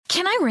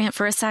Can I rant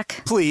for a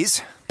sec?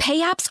 Please. Pay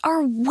apps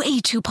are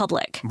way too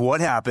public. What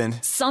happened?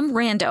 Some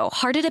rando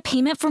hearted a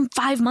payment from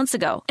 5 months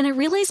ago, and I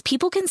realized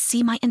people can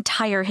see my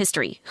entire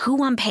history,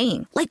 who I'm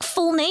paying, like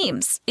full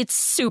names. It's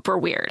super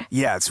weird.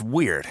 Yeah, it's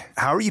weird.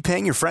 How are you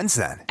paying your friends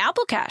then?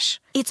 Apple Cash.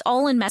 It's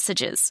all in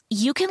messages.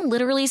 You can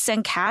literally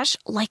send cash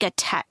like a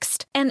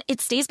text, and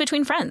it stays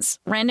between friends.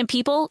 Random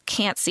people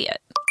can't see it.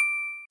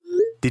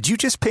 Did you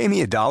just pay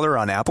me $1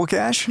 on Apple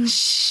Cash?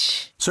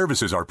 Shh.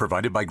 Services are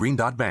provided by Green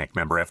Dot Bank.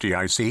 Member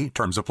FDIC.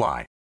 Terms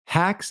apply.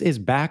 Hacks is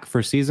back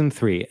for season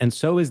 3, and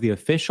so is the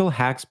official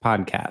Hacks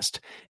podcast.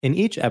 In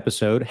each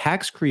episode,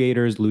 Hacks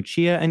creators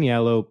Lucia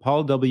Aniello,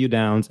 Paul W.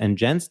 Downs, and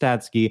Jen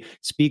Statsky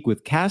speak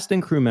with cast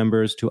and crew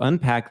members to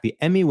unpack the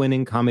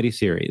Emmy-winning comedy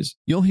series.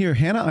 You'll hear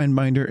Hannah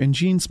Einbinder and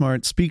Jean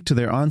Smart speak to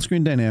their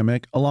on-screen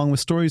dynamic, along with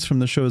stories from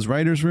the show's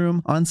writer's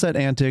room, on-set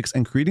antics,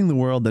 and creating the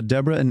world that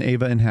Deborah and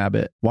Ava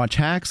inhabit. Watch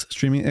Hacks,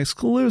 streaming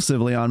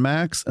exclusively on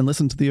Max, and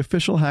listen to the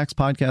official Hacks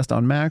podcast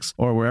on Max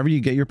or wherever you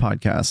get your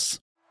podcasts.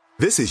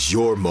 This is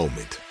your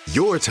moment,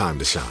 your time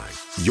to shine,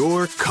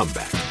 your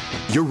comeback.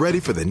 You're ready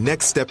for the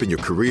next step in your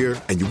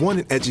career, and you want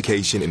an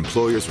education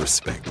employers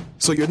respect.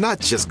 So you're not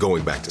just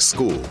going back to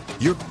school,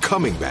 you're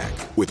coming back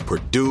with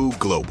Purdue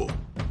Global.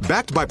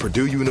 Backed by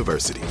Purdue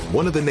University,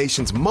 one of the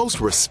nation's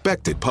most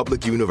respected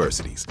public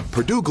universities,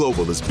 Purdue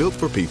Global is built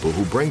for people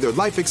who bring their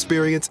life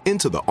experience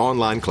into the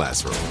online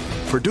classroom.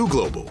 Purdue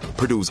Global,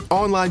 Purdue's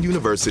online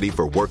university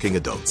for working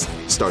adults.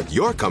 Start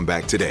your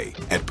comeback today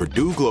at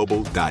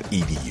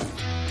purdueglobal.edu.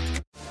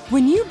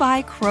 When you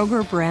buy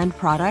Kroger brand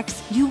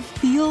products, you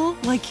feel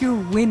like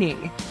you're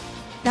winning.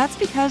 That's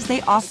because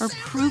they offer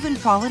proven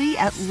quality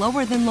at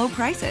lower than low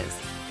prices.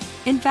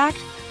 In fact,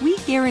 we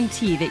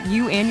guarantee that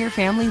you and your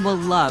family will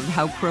love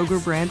how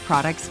Kroger brand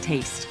products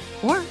taste,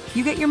 or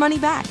you get your money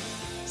back.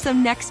 So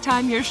next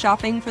time you're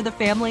shopping for the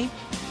family,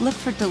 look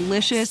for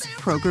delicious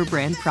Kroger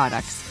brand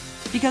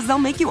products, because they'll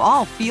make you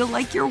all feel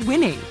like you're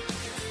winning.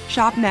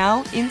 Shop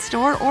now,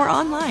 in-store, or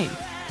online.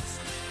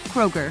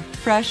 Kroger,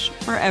 fresh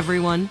for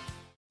everyone.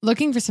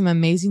 Looking for some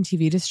amazing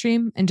TV to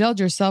stream? Indulge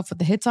yourself with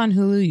the hits on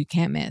Hulu you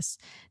can't miss.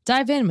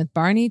 Dive in with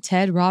Barney,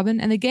 Ted, Robin,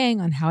 and the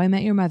gang on How I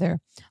Met Your Mother.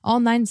 All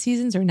 9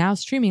 seasons are now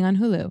streaming on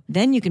Hulu.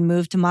 Then you can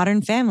move to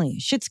Modern Family,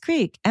 Schitt's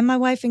Creek, and My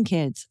Wife and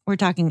Kids. We're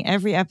talking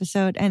every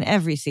episode and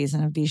every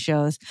season of these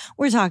shows.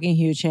 We're talking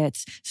huge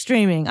hits,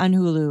 streaming on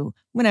Hulu,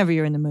 whenever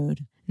you're in the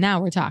mood.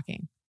 Now we're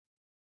talking.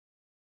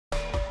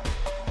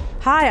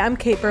 Hi, I'm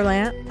Kate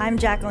Berlant. I'm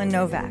Jacqueline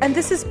Novak. And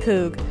this is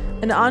Poog,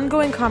 an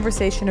ongoing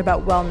conversation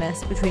about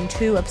wellness between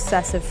 2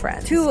 obsessive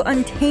friends. 2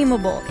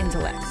 untamable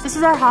intellects. This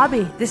is our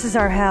hobby. This is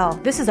our hell.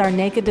 This is our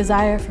naked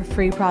desire for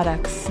free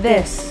products.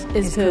 This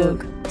is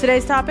Poog.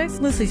 Today's topics?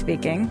 Loosely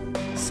speaking,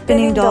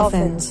 spinning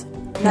dolphins,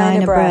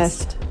 9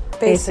 abreast,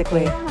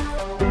 basically.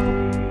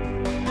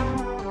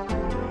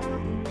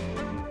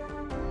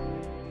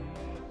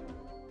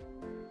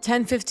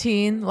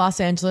 (10:15)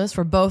 Los Angeles.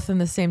 We're both in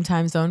the same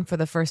time zone for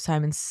the first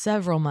time in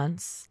several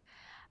months.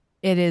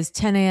 It is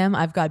 10 a.m.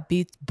 I've got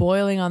beets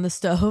boiling on the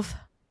stove.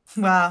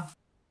 Wow.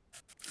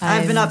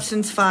 I've been up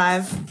since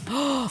 5.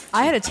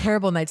 I had a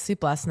terrible night's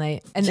sleep last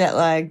night. And jet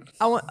lag.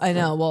 I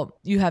know. Well,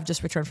 you have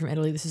just returned from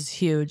Italy. This is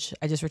huge.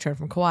 I just returned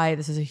from Kauai.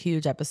 This is a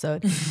huge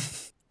episode.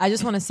 I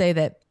just want to say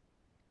that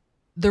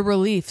the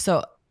relief.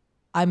 So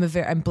I'm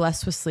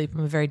blessed with sleep.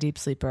 I'm a very deep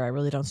sleeper. I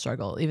really don't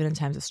struggle, even in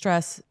times of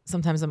stress.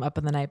 Sometimes I'm up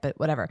in the night, but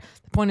whatever.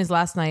 The point is,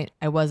 last night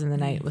I was in the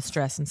night with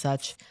stress and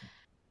such.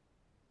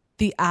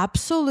 The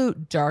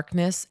absolute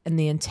darkness and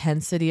the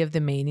intensity of the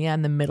mania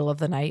in the middle of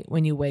the night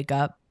when you wake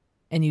up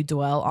and you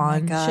dwell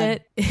on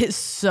shit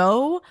is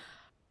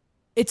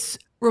it's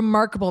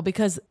remarkable,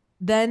 because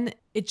then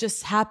it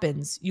just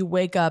happens. You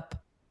wake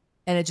up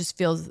and it just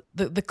feels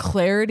the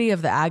clarity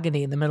of the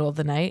agony in the middle of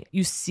the night.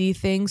 You see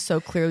things so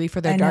clearly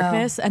for their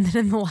darkness. And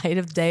then in the light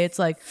of day, it's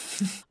like,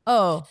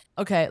 oh,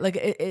 okay. Like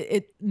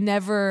it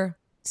never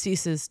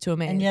ceases to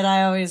amaze. And yet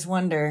I always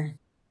wonder,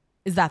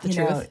 is that the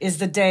truth? Is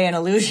the day an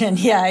illusion?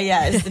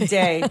 Yeah. Is the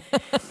day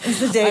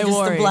just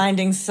the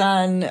blinding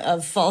sun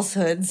of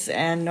falsehoods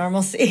and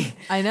normalcy?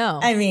 I know.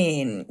 I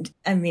mean,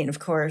 of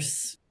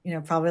course,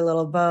 probably a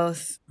little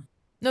both.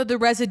 No, the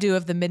residue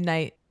of the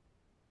midnight,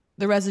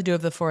 the residue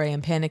of the 4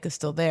 a.m. panic is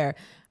still there,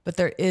 but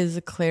there is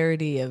a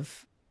clarity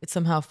of it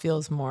somehow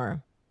feels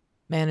more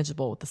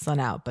manageable with the sun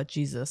out. But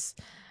Jesus.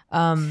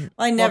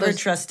 I never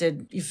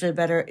trusted you feel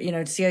better,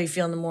 to see how you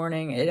feel in the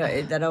morning.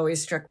 That always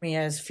struck me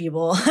as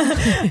feeble.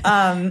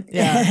 And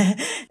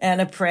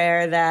a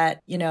prayer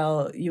that,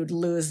 you'd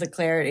lose the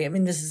clarity. I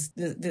mean,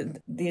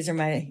 these are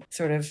my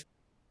sort of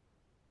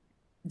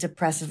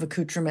depressive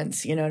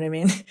accoutrements, you know what I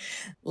mean?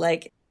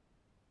 Like,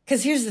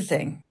 because here's the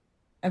thing.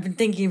 I've been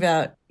thinking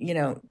about,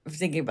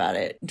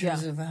 it in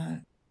terms of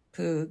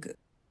Poog.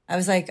 I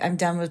was like, I'm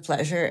done with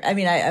pleasure. I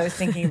mean, I was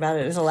thinking about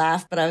it as a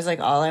laugh, but I was like,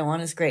 all I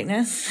want is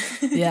greatness.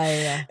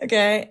 Yeah.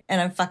 Okay. And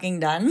I'm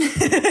fucking done.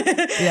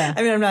 Yeah.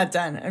 I mean, I'm not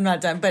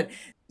done. But,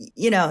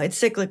 it's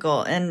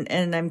cyclical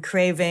and I'm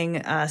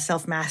craving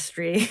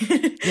self-mastery.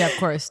 Yeah, of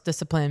course.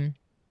 Discipline.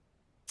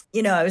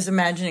 I was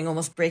imagining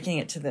almost breaking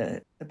it to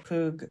the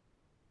Poog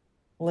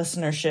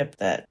listenership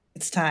that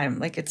it's time.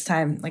 Like it's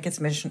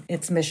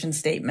mission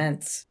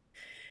statements.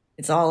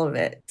 It's all of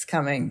it. It's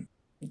coming.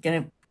 You're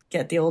going to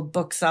get the old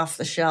books off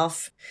the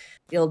shelf,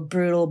 the old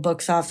brutal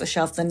books off the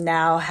shelf. The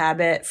Now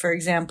Habit, for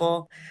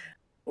example.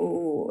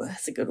 Ooh,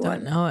 that's a good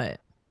one. Don't know it.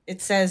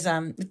 It says,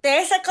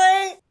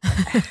 basically,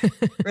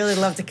 really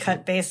love to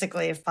cut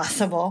basically if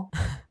possible.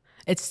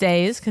 It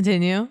stays.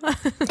 Continue.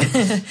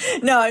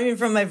 No, I mean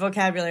from my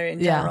vocabulary in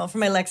general, from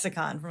my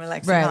lexicon.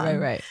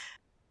 Right.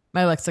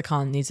 My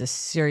lexicon needs a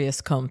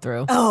serious comb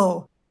through.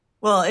 Oh,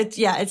 well,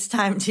 it's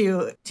time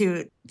to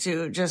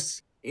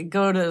just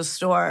go to the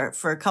store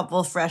for a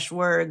couple fresh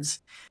words,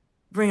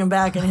 bring them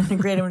back and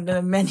integrate them into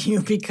the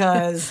menu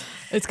because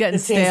it's getting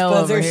stale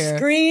over here. They're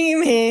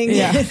screaming.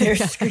 Yeah. They're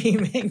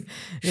screaming.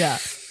 Yeah.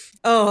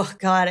 Oh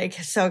God, I'm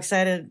so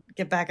excited to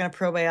get back on a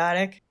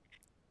probiotic.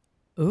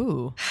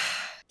 Ooh.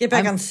 Get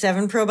back on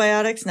 7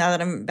 probiotics now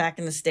that I'm back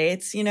in the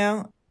States, you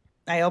know.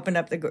 I opened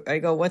up I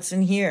go, what's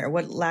in here?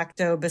 What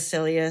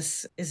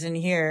lactobacillus is in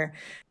here?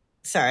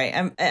 Sorry,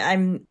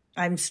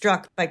 I'm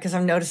struck because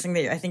I'm noticing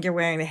that I think you're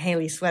wearing the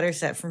Haley sweater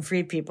set from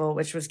Free People,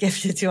 which was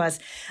gifted to us.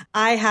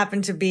 I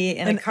happen to be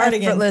in a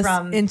cardigan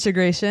from an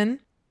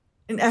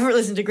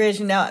effortless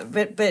integration now,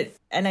 but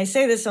and I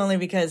say this only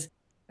because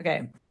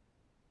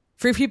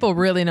Free People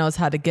really knows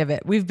how to give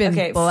it. We've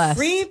been blessed.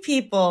 Free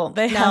People.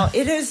 They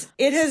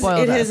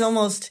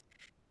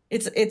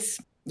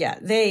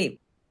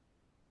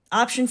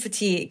option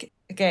fatigue.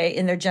 Okay,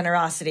 in their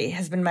generosity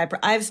has been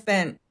I've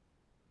spent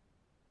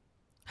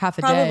half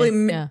a probably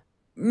day,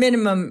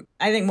 minimum,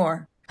 I think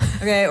more.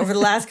 Okay, over the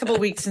last couple of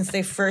weeks since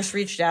they first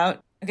reached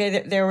out.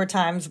 Okay, there were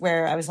times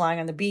where I was lying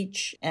on the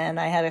beach and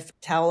I had a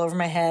towel over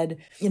my head.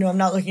 You know, I'm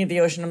not looking at the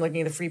ocean. I'm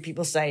looking at the Free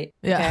People site.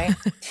 Okay.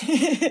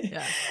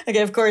 Yeah.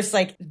 Okay, of course,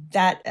 like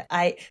that.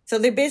 So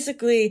they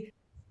basically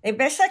said,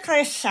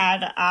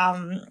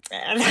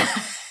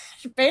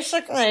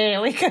 basically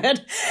we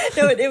could.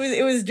 No,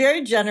 it was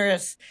very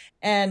generous.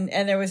 And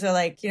there was a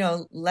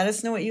let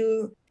us know what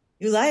you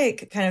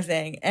like kind of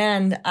thing.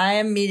 And I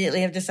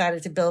immediately have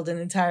decided to build an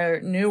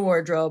entire new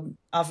wardrobe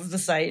off of the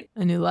site.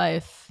 A new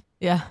life.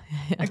 Yeah.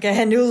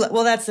 Okay.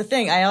 Well, that's the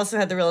thing. I also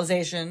had the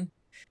realization,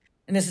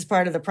 and this is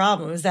part of the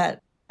problem, is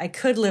that I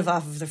could live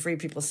off of the Free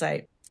People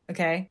site.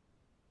 Okay.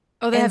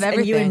 Oh, they have everything.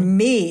 And you and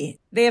me,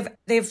 they have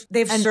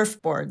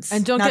surfboards.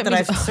 And don't not get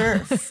that me I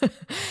surf.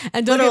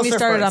 And don't get me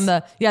started on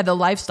the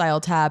lifestyle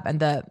tab and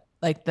the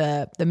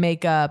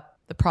makeup,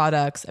 the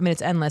products. I mean,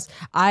 it's endless.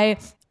 I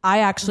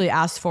actually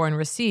asked for and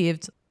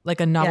received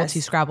like a novelty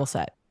Scrabble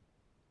set.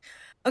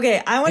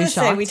 Okay, I want to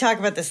say we talk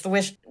about this.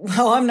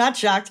 Well, I'm not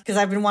shocked because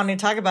I've been wanting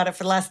to talk about it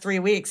for the last 3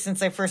 weeks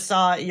since I first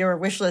saw your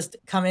wish list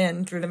come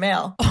in through the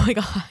mail. Oh my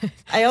God.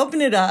 I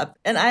opened it up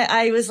and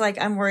I was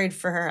like, I'm worried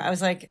for her. I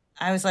was like,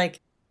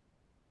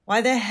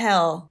 why the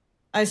hell?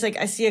 I was like,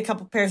 I see a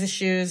couple pairs of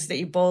shoes that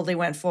you boldly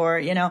went for,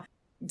 you know,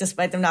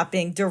 despite them not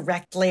being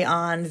directly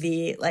on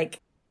the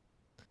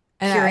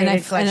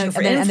curated collection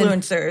for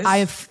influencers. And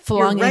I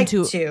flung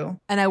into,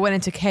 and I went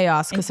into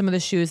chaos because some of the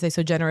shoes they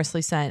so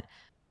generously sent,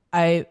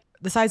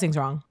 the sizing's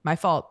wrong. My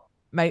fault.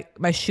 My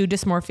shoe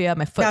dysmorphia,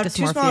 my foot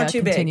dysmorphia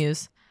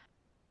continues.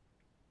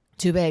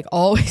 Too big.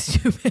 Always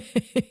too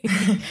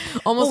big.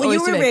 Almost always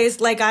you were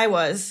raised like I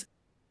was,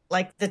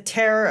 like the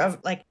terror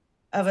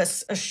of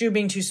a shoe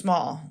being too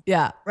small.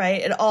 Yeah.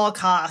 Right? At all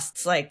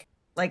costs. Like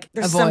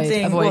there's avoid,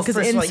 something. Well,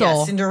 first of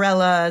all,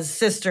 Cinderella's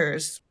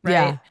sisters. Right?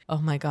 Yeah. Oh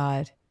my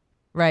God.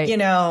 Right. You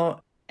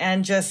know,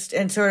 and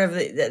sort of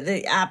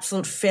the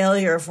absolute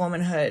failure of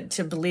womanhood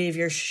to believe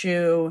your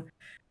shoe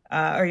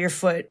or your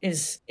foot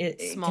it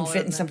can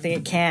fit in something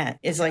it can't.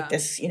 It's like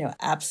this, you know,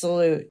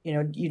 absolute, you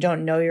know, you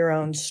don't know your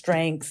own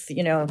strength,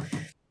 you know.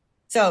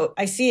 So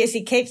I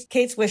see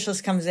Kate's wish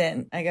list comes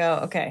in. I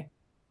go, okay,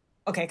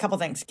 a couple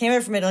things. Came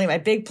over from Italy. My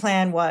big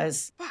plan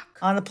was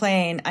on the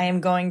plane, I am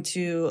going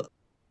to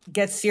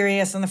get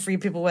serious on the Free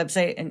People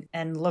website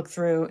and look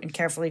through and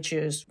carefully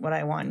choose what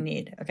I want and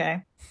need.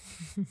 Okay.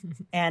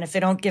 And if they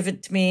don't give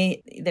it to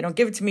me, they don't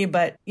give it to me,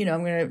 but you know,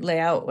 I'm going to lay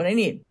out what I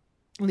need.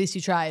 At least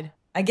you tried.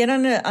 I get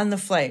on the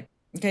flight.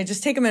 Okay.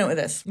 Just take a minute with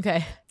this.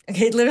 Okay.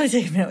 Literally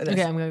take a minute with this.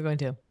 Okay. I'm going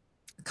to.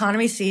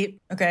 Economy seat.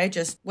 Okay.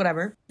 Just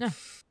whatever. Yeah.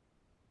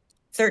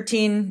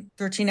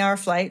 13-hour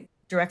flight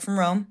direct from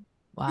Rome.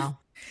 Wow.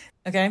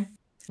 Okay.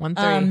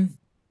 1:30.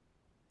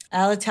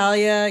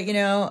 Alitalia, you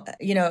know,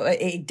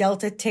 a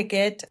Delta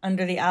ticket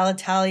under the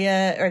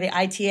Alitalia or the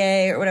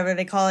ITA or whatever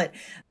they call it,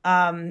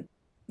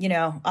 you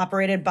know,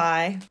 operated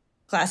by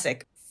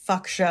classic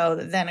fuck show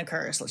that then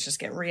occurs. Let's just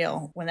get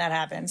real when that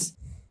happens.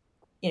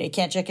 You know, you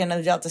can't check into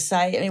the Delta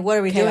site. I mean, what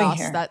are we doing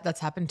here? That's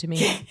happened to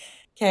me.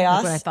 Chaos.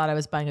 Like when I thought I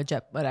was buying a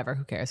jet, whatever,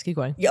 who cares? Keep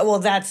going. Yeah,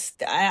 well, I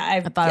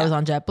thought I was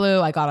on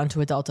JetBlue. I got onto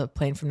a Delta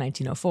plane from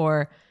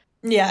 1904.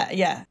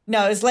 Yeah.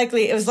 No, it was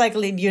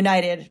likely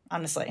United,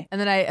 honestly.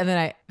 And then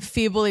I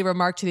feebly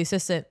remarked to the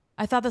assistant,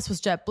 I thought this was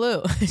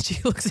JetBlue. And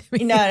she looks at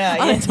me. No,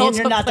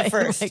 you're not the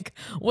first. Like,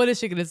 what is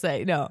she going to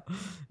say? No.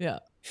 Yeah.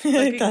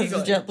 Because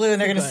it's JetBlue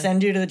and they're going to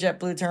send you to the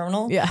JetBlue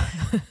terminal. Yeah.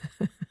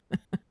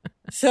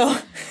 So,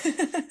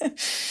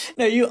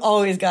 no, you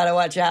always got to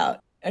watch out.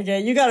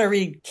 Okay. You got to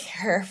read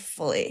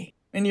carefully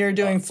when you're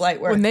doing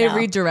flight work. When they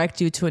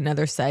redirect you to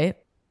another site,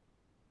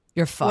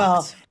 you're fucked.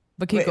 Well,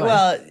 but keep going.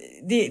 Well,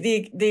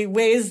 the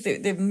ways,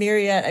 the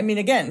myriad, I mean,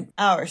 again,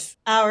 hours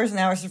and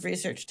hours of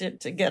research to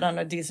get on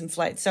a decent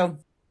flight. So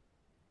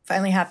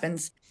finally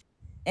happens.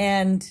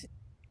 And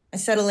I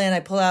settle in,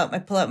 I pull out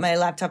my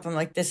laptop. I'm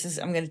like,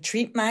 I'm going to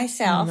treat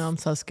myself. No, I'm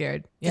so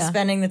scared. To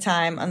spending the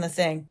time on the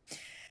thing.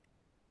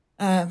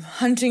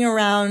 Hunting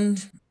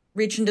around,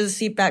 reach into the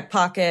seat back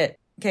pocket.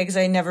 Okay. Cause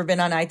I had never been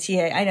on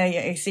ITA. I know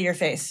I see your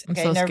face. Okay.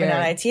 I'm so never scared. been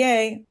on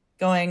ITA,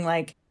 going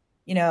like,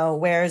 you know,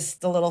 where's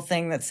the little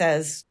thing that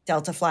says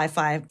Delta Fly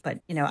 5, but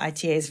you know,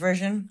 ITA's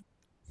version.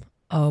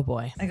 Oh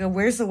boy. I go,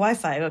 where's the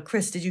Wi-Fi? I go,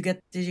 Chris, did you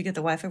get the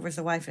Wi-Fi? Where's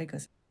the Wi-Fi? He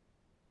goes,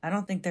 I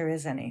don't think there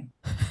is any.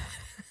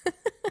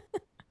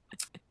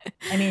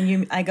 I mean,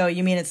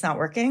 you mean it's not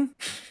working?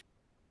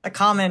 A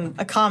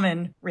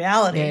common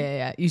reality.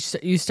 Yeah.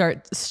 You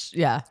start,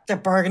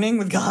 Start bargaining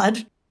with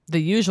God. The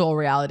usual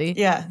reality.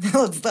 Yeah.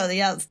 Let's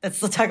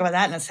talk about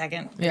that in a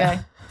second. Okay?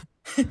 Yeah.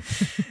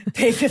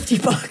 Pay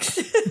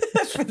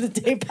 $50 for the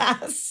day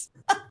pass.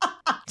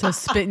 To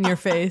spit in your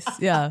face.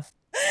 Yeah.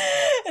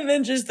 And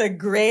then just the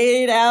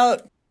grayed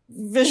out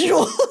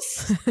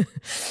visuals.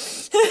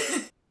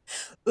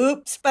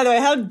 Oops. By the way,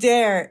 how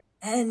dare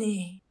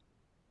any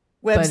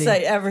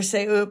website ever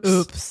say oops?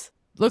 Oops.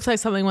 Looks like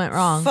something went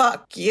wrong.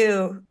 Fuck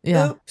you.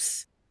 Yeah.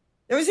 Oops.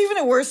 There was even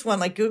a worse one,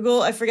 like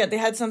Google. I forget. They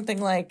had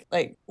something like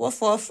woof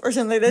woof or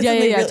something like that.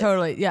 Yeah,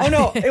 totally. Yeah. Oh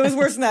no, it was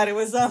worse than that. It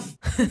was I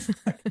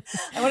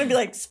want to be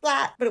like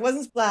splat, but it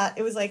wasn't splat.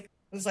 It was like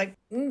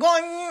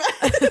going.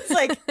 It's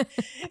like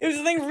it was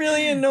something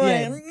really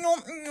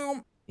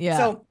annoying.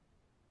 Yeah.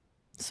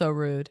 So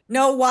rude.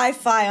 No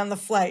Wi-Fi on the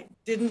flight.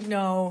 Didn't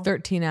know.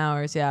 13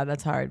 hours. Yeah,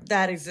 that's hard.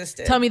 That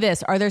existed. Tell me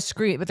this: are there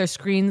screen? But there's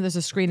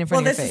a screen in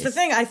front of your face. Well, this is the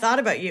thing. I thought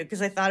about you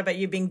because I thought about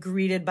you being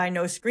greeted by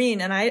no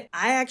screen, and I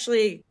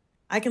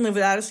can live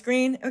without a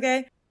screen.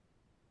 Okay.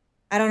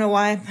 I don't know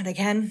why, but I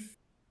can.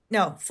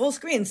 No, full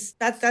screens.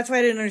 That's why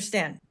I didn't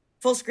understand.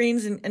 Full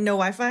screens and no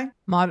Wi-Fi.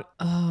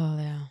 Oh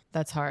yeah,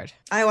 that's hard.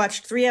 I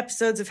watched 3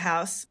 episodes of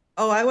House.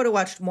 Oh, I would have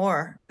watched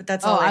more, but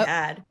that's all I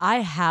had.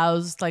 I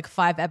housed like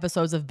 5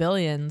 episodes of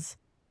Billions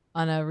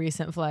on a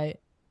recent flight.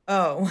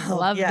 Oh, well,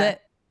 loved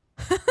it.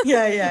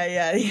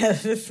 Yeah.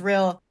 The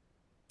thrill.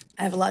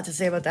 I have a lot to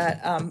say about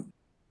that.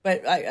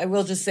 But I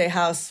will just say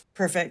House,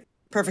 perfect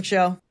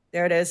show.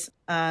 There it is.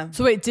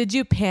 So wait, did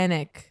you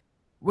panic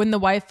when you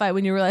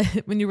realized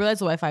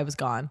the Wi-Fi was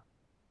gone?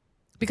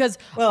 Because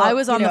I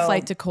was on the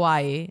flight to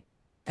Kauai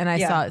and I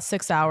saw it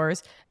 6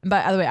 hours. And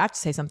by the way, I have to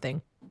say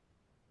something.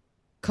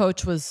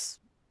 Coach was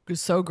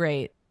so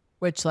great,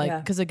 which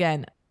because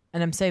again,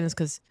 and I'm saying this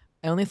because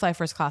I only fly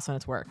first class when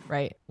it's work,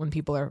 right? When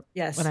people are,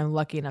 when I'm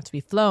lucky enough to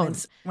be flown,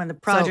 when the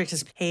project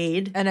is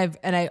paid, and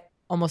I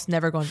almost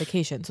never go on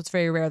vacation, so it's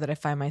very rare that I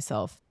find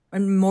myself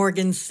when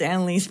Morgan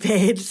Stanley's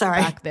paid.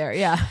 Sorry, back there,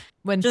 yeah.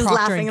 When just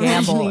Procter laughing, and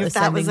Gamble if is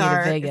that sending was me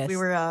to Vegas, if we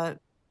were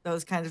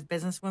those kinds of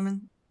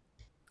businesswomen.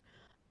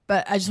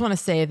 But I just want to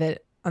say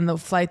that on the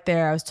flight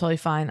there, I was totally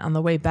fine. On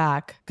the way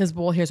back, because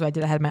here's what I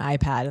did: I had my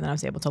iPad, and then I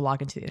was able to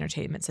log into the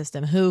entertainment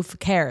system. Who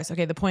cares?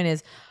 Okay, the point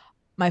is,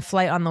 my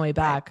flight on the way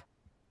back,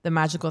 the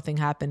magical thing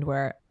happened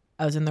where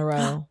I was in the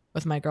row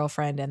with my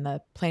girlfriend, and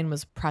the plane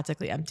was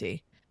practically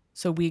empty,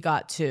 so we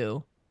got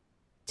to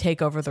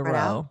take over the row.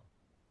 Out?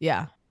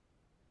 Yeah,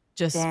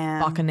 just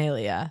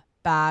bacchanalia.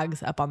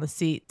 Bags up on the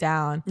seat,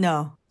 down.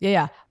 No.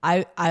 Yeah.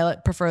 I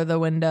prefer the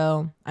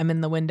window. I'm in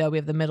the window. We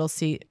have the middle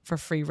seat for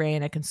free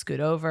reign. I can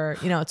scoot over.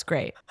 It's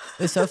great.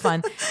 It was so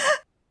fun.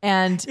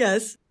 And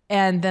yes.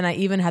 And then I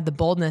even had the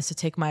boldness to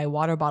take my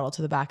water bottle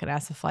to the back and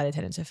ask the flight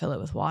attendant to fill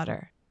it with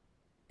water.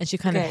 And she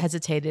kind of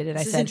hesitated. And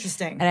this is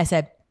interesting. And I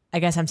said, I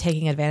guess I'm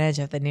taking advantage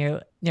of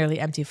the nearly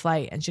empty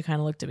flight. And she kind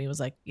of looked at me and was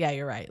like, yeah,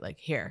 you're right. Like,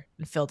 here,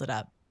 and filled it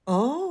up.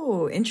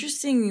 Oh,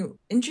 interesting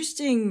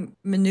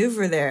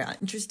maneuver there.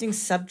 Interesting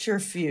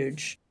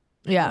subterfuge.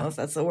 Yeah. I don't know if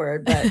that's the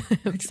word, but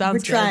we're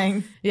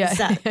trying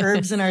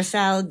herbs in our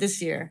salad this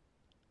year.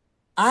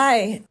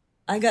 I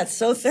got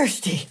so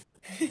thirsty.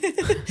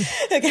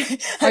 Okay.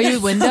 Are you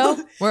window?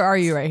 Where are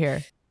you right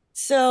here?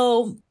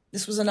 So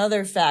this was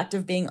another fact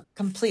of being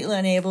completely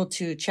unable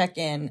to check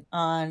in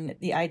on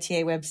the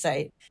ITA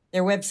website.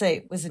 Their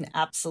website was an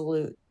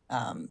absolute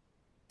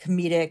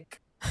comedic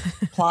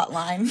plot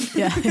line.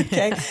 Yeah.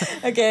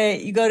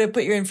 Okay. You go to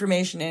put your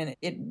information in.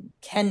 It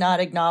cannot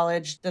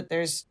acknowledge that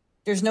there's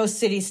no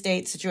city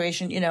state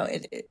situation.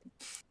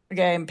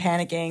 Okay. I'm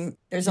panicking.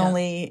 There's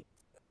only,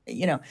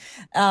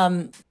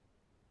 and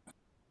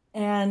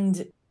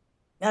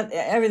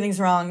everything's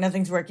wrong.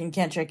 Nothing's working.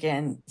 Can't check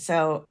in.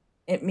 So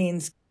it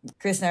means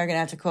Chris and I are going to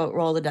have to quote,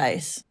 roll the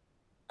dice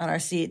on our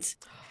seats.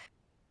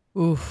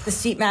 Oof. The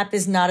seat map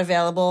is not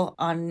available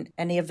on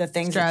any of the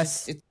things.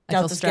 Stress.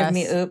 Delta's giving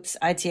me oops.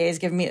 ITA is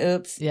giving me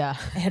oops. Yeah.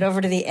 I head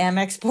over to the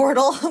Amex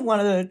portal, one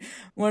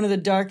of the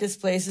darkest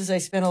places I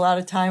spent a lot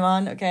of time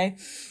on. Okay,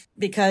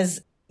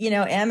 because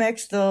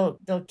Amex,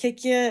 they'll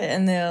kick you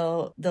and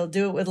they'll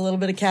do it with a little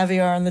bit of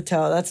caviar on the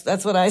toe.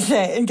 That's what I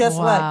say. And guess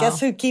what? Guess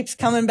who keeps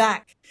coming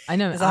back? I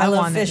know. I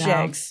love fish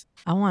eggs.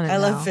 I want it. I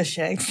love fish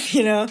eggs.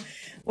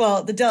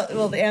 Well, the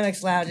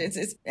Amex Lounge.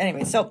 It's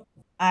anyway. So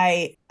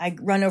I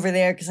run over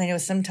there because I know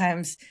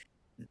sometimes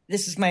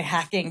this is my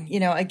hacking.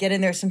 I get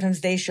in there.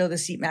 Sometimes they show the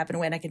seat map in a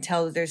way, and I can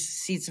tell that there's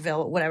seats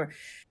available. Whatever.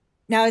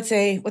 Now it's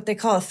what they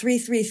call a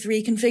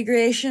 3-3-3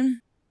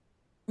 configuration.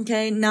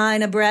 Okay,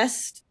 9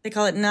 abreast. They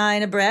call it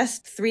 9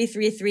 abreast,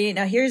 3-3-3.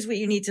 Now here's what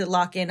you need to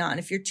lock in on.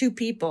 If you're 2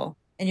 people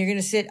and you're going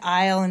to sit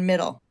aisle and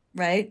middle,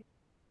 right?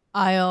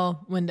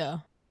 Aisle,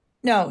 window.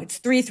 No, it's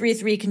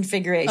 3-3-3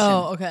 configuration.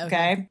 Oh,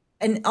 okay.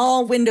 And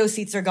all window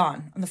seats are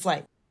gone on the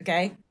flight.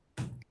 Okay.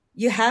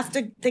 You have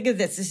to think of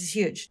this. This is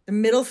huge. The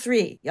middle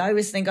 3. You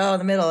always think,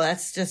 the middle,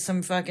 that's just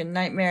some fucking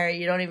nightmare.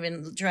 You don't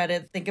even try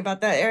to think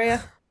about that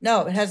area.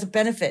 No, it has a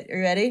benefit. Are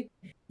you ready?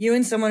 You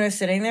and someone are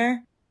sitting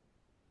there.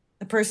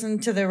 The person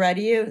to the right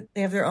of you,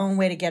 they have their own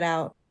way to get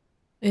out.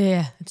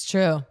 Yeah, it's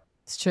true.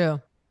 It's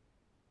true.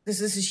 This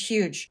is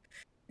huge.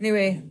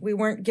 Anyway, we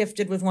weren't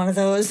gifted with one of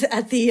those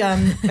at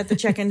the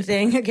check-in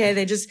thing. Okay,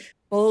 they just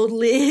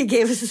boldly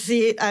gave us a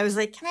seat. I was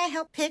like, "Can I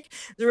help pick?"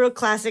 The real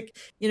classic,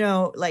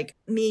 like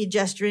me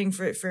gesturing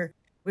for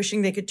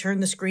wishing they could turn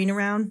the screen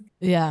around.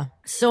 Yeah.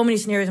 So many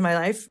scenarios in my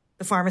life.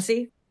 The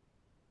pharmacy.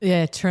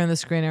 Yeah, turn the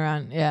screen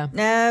around. Yeah.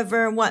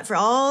 Never for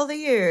all the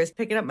years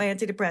picking up my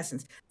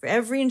antidepressants for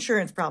every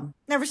insurance problem.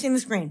 Never seen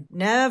the screen.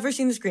 Never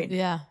seen the screen.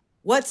 Yeah.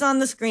 What's on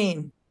the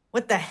screen?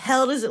 What the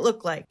hell does it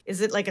look like? Is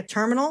it like a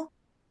terminal?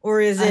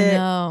 Or is it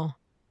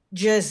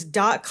just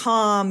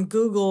 .com,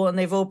 Google, and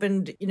they've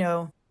opened,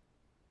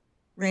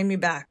 rein me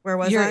back. Where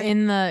was I?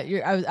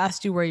 I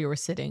asked you where you were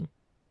sitting.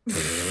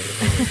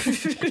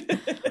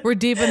 We're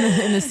deep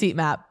in the seat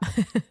map.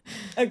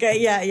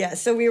 Okay, yeah.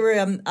 So we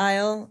were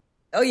aisle.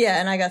 Oh, yeah,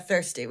 and I got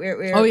thirsty. We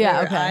were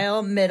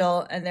aisle,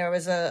 middle, and there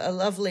was a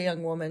lovely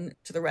young woman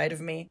to the right of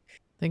me.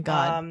 Thank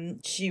God.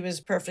 She was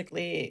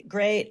perfectly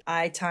great.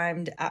 I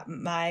timed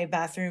my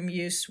bathroom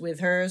use with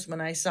hers.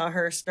 When I saw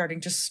her starting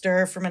to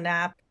stir from a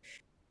nap,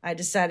 I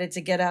decided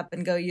to get up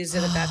and go use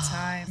it at that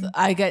time.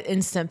 I get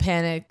instant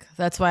panic.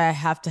 That's why I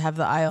have to have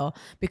the aisle,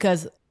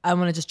 because I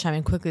want to just chime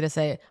in quickly to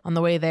say, on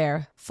the way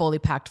there, fully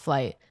packed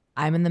flight,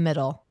 I'm in the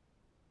middle.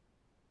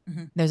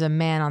 Mm-hmm. There's a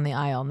man on the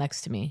aisle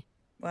next to me.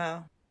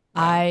 Wow.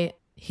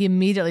 He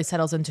immediately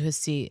settles into his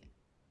seat,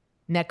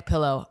 neck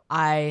pillow,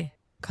 eye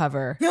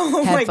cover,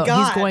 oh headphone. My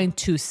God. He's going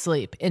to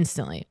sleep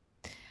instantly.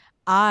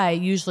 I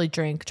usually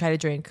try to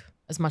drink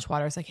as much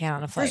water as I can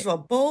on a flight. First of all,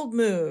 bold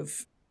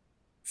move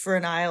for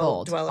an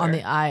aisle dweller. On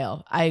the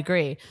aisle. I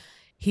agree.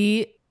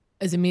 He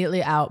is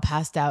immediately out,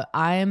 passed out.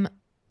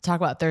 Talk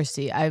about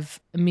thirsty. I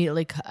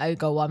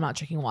go, well, I'm not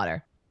drinking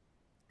water.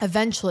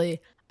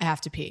 Eventually, I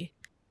have to pee.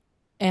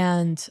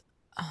 And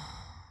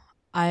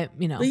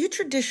Well, you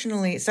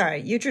traditionally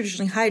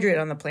hydrate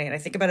on the plane. I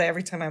think about it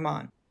every time I'm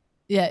on.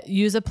 Yeah,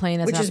 use a plane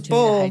as which an is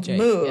opportunity to hydrate.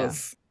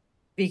 Move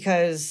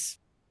because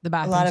the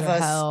bathrooms a lot of are us,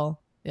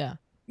 hell. Yeah.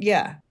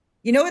 Yeah.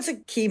 It's a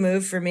key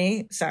move for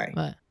me? Sorry.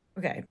 What?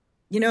 Okay.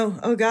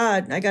 Oh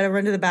God, I got to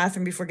run to the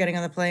bathroom before getting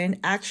on the plane.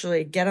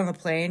 Actually, get on the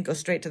plane, go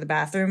straight to the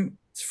bathroom.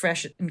 It's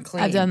fresh and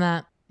clean. I've done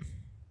that.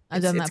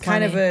 It's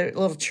kind of a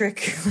little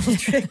trick.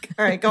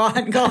 All right, go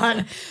on.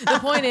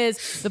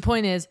 The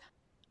point is,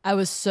 I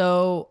was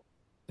so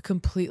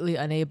completely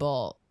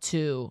unable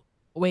to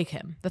wake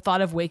him. The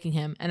thought of waking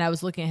him, and I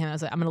was looking at him, I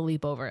was like, I'm going to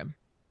leap over him.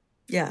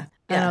 Yeah.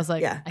 And I was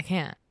like, I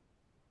can't.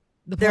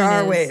 There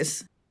are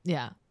ways.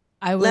 Yeah.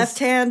 I was left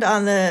hand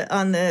on the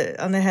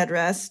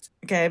headrest.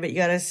 Okay, but you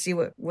got to see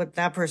what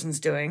that person's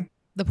doing.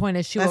 The point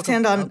is, she left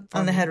hand on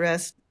the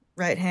headrest,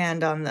 right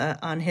hand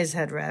on his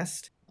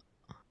headrest.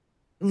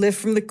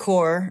 Lift from the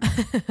core.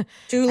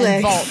 2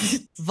 legs.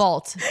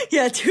 Vault.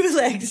 Yeah, 2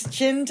 legs.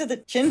 Chin to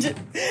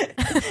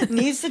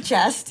knees to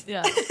chest.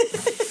 Yeah.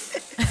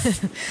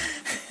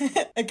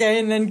 Okay,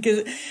 and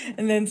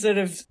then sort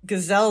of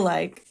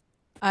gazelle-like.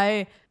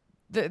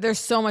 There's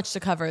so much to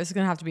cover. This is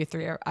gonna have to be a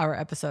 3-hour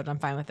episode. I'm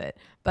fine with it,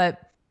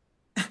 but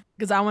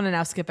because I want to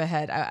now skip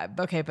ahead.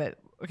 But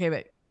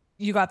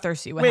you got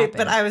thirsty. What happened?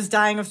 But I was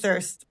dying of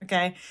thirst.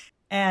 Okay,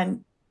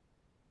 and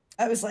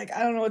I was like,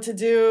 I don't know what to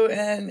do,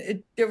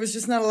 and there was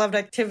just not a lot of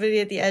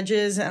activity at the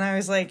edges, and I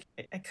was like,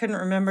 I couldn't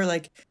remember,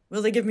 like,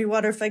 will they give me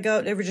water if I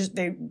go?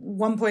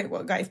 One point,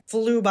 one guy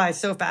flew by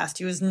so fast,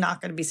 he was not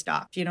going to be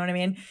stopped. You know what I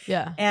mean?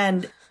 Yeah.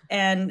 And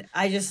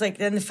I just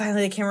then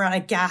finally they came around, I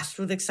gasped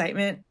with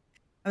excitement.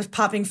 I was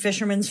popping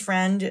Fisherman's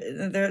Friend.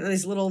 There are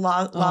these little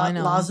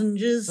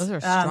lozenges. Those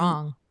are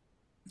strong.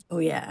 Oh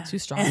yeah. Too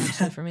strong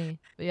actually for me.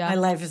 But yeah. My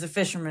life as a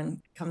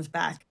fisherman comes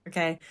back.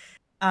 Okay.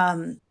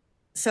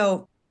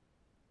 So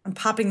I'm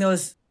popping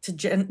those to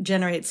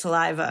generate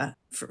saliva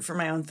for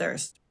my own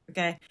thirst.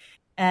 Okay.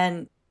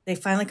 And they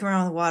finally come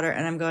around with water,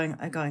 and I'm going,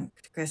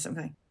 Chris,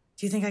 do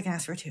you think I can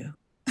ask for 2?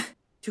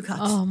 2 cups.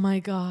 Oh my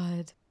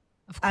God.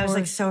 Of course. I was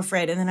like so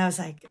afraid. And then I was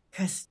like,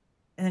 Chris,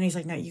 and then he's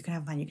like, no, you can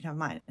have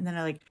mine. And then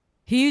I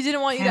he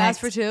didn't want you to ask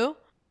for 2?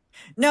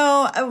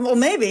 No, well,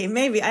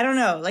 maybe. I don't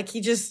know. Like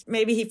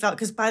maybe he felt,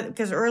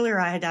 because earlier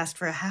I had asked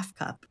for a half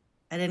cup.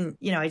 I didn't,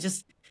 I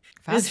just.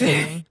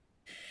 Fascinating.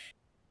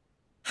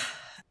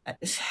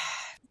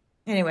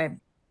 Anyway,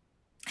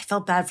 I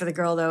felt bad for the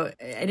girl though.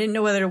 I didn't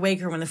know whether to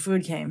wake her when the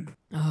food came.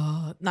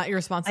 Oh, not your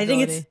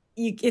responsibility. I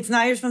think it's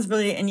not your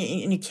responsibility, and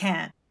you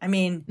can't. I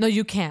mean, no,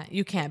 you can't.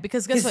 You can't,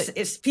 because guess what?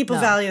 If people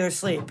value their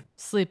sleep.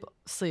 Sleep.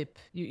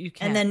 You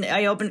can't. And then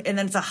I open, and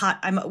then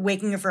I'm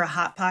waking her for a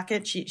Hot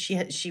Pocket.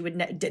 She would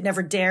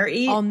never dare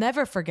eat. I'll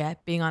never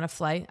forget being on a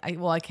flight. I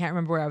can't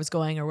remember where I was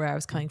going or where I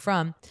was coming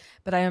from,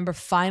 but I remember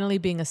finally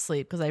being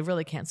asleep, because I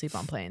really can't sleep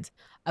on planes.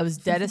 I was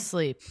dead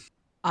asleep,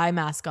 eye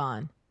mask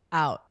on,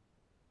 out.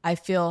 I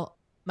feel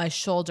my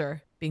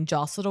shoulder being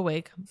jostled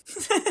awake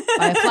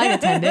by a flight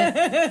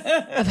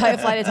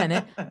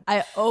attendant.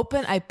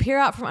 I peer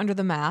out from under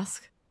the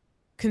mask.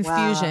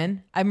 Confusion.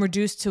 Wow. I'm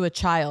reduced to a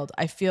child.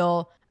 I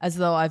feel as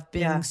though I've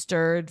been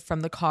stirred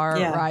from the car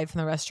ride from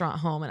the restaurant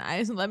home,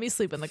 and let me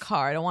sleep in the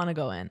car. I don't want to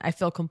go in. I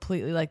feel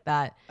completely like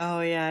that.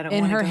 Oh yeah, I don't.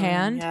 In her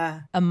hand,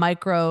 a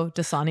micro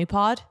Dasani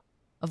pod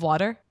of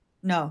water.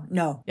 No.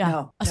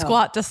 A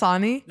squat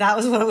Dasani. That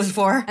was what it was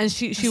for. And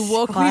she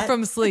woke me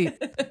from sleep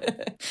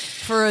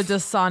for a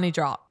Dasani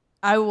drop.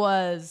 I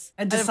was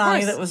a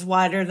Dasani that was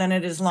wider than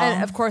it is long.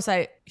 And of course,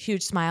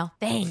 huge smile.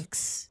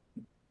 Thanks.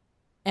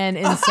 And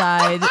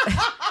inside,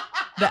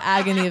 the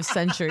agony of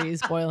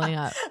centuries boiling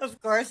up.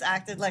 Of course,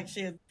 acted like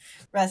she had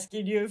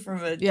rescued you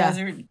from a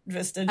desert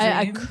vista dream.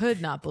 I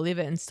could not believe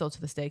it, and still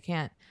to this day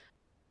can't.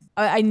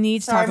 I need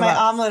to Sorry, talk about.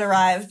 my omelet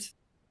arrived.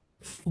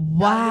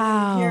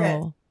 Wow. Hear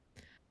it.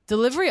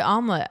 Delivery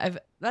omelet.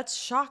 That's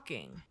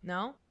shocking.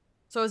 No?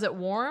 So is it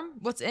warm?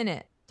 What's in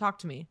it? Talk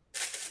to me.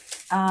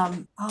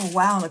 Oh,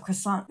 wow. The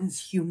croissant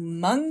is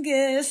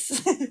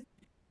humongous.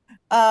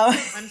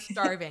 I'm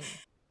starving.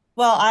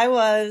 Well, I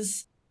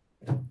was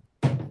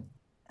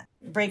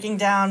breaking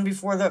down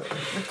before the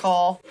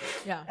call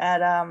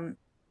at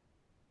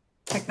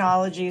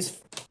technology's,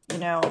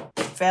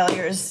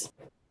 failures.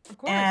 Of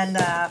course. And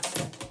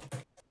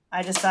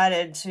I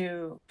decided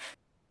to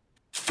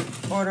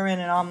order in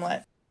an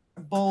omelet.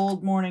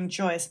 Bold morning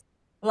choice.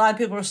 A lot of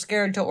people are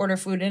scared to order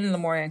food in the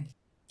morning.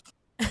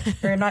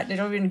 They don't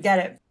even get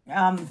it.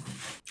 I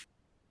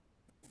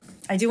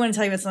do want to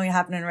tell you about something that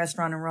happened in a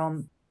restaurant in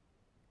Rome.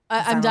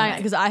 I'm dying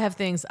because I have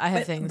things.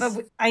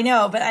 But I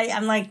know, but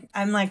I'm like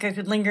I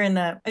could linger in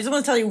I just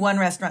want to tell you one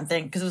restaurant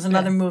thing because it was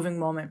another moving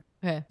moment.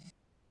 Okay.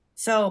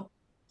 So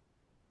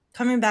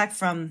coming back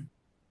from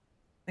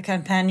the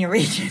Campania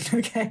region,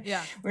 okay?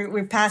 Yeah.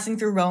 We're passing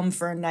through Rome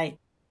for a night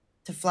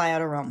to fly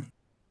out of Rome.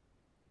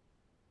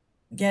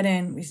 Get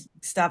in, we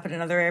stop at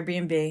another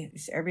Airbnb.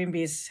 These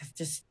Airbnbs have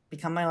just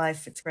become my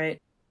life. It's great.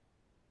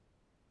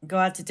 Go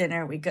out to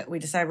dinner. We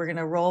decide we're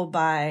gonna roll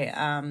by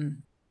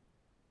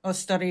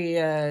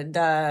Osteria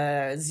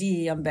da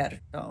Zia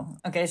Umberto.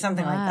 Okay,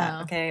 something like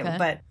that. Okay,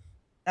 but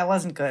that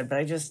wasn't good. But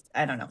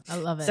I don't know. I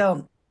love it.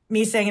 So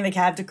me saying in the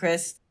cab to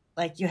Chris,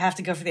 like, you have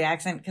to go for the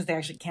accent because they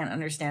actually can't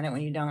understand it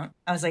when you don't.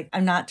 I was like,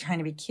 I'm not trying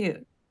to be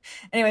cute.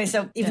 Anyway,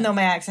 so even though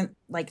my accent,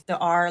 like the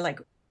R, like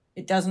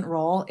it doesn't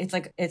roll. It's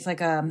like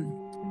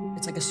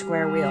a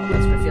square wheel.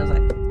 That's what it feels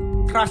like.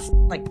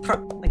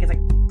 It's like.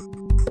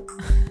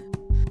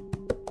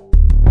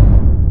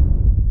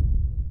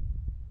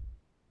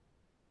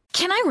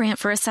 Can I rant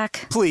for a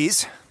sec?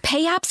 Please.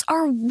 Pay apps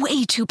are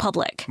way too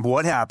public.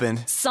 What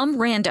happened? Some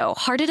rando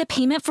hearted a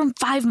payment from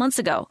 5 months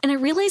ago, and I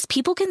realized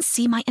people can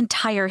see my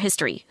entire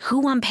history,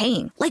 who I'm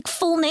paying, like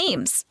full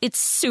names. It's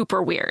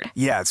super weird.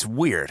 Yeah, it's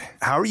weird.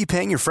 How are you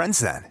paying your friends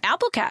then?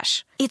 Apple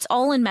Cash. It's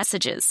all in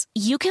messages.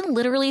 You can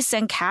literally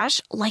send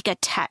cash like a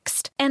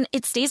text, and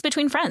it stays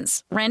between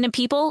friends. Random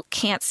people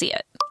can't see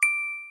it.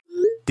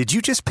 Did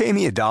you just pay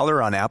me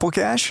 $1 on Apple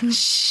Cash?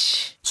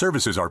 Shh.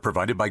 Services are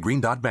provided by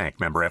Green Dot Bank.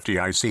 Member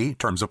FDIC.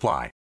 Terms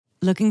apply.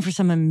 Looking for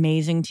some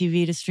amazing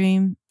TV to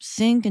stream?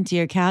 Sink into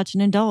your couch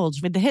and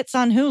indulge with the hits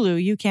on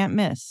Hulu you can't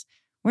miss.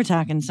 We're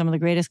talking some of the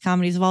greatest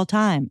comedies of all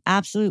time,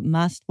 absolute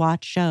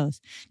must-watch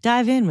shows.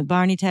 Dive in with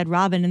Barney, Ted,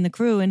 Robin, and the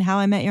crew in How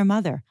I Met Your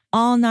Mother.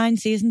 All 9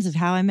 seasons of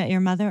How I Met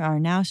Your Mother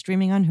are now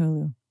streaming on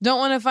Hulu. Don't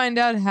want to find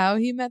out how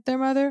he met their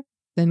mother?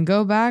 Then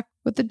go back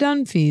with the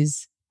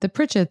Dunphys, the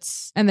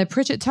Pritchetts, and the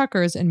Pritchett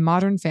Tuckers in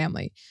Modern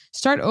Family.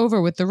 Start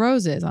over with the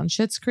Roses on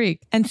Schitt's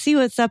Creek. And see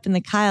what's up in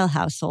the Kyle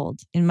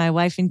household in My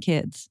Wife and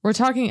Kids. We're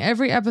talking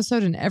every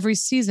episode and every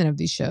season of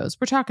these shows.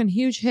 We're talking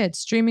huge hits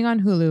streaming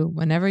on Hulu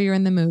whenever you're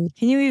in the mood.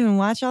 Can you even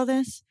watch all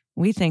this?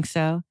 We think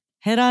so.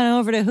 Head on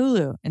over to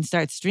Hulu and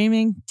start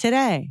streaming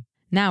today.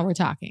 Now we're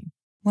talking.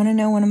 Want to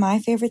know one of my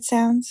favorite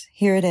sounds?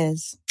 Here it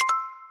is.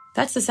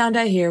 That's the sound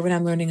I hear when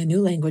I'm learning a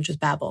new language with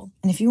Babbel.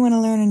 And if you want to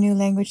learn a new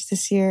language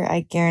this year,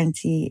 I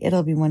guarantee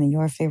it'll be one of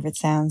your favorite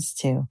sounds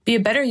too. Be a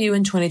better you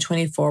in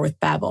 2024 with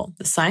Babbel,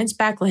 the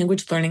science-backed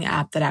language learning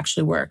app that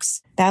actually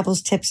works.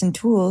 Babbel's tips and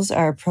tools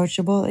are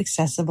approachable,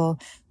 accessible,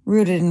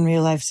 rooted in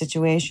real-life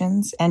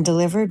situations, and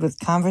delivered with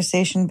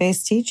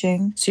conversation-based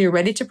teaching. So you're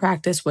ready to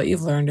practice what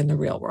you've learned in the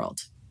real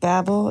world.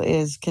 Babbel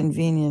is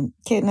convenient.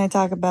 Kate and I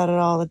talk about it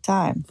all the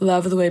time.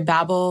 Love the way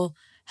Babbel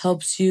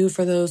helps you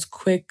for those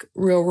quick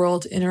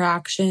real-world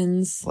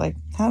interactions. Like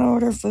how to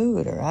order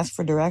food or ask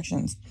for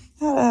directions,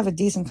 how to have a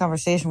decent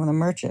conversation with a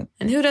merchant.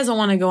 And who doesn't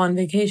want to go on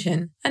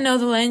vacation and know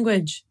the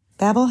language?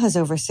 Babbel has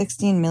over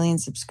 16 million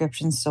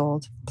subscriptions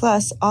sold.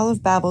 Plus, all of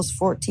Babbel's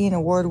 14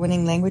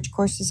 award-winning language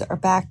courses are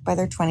backed by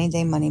their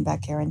 20-day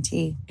money-back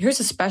guarantee. Here's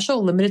a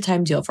special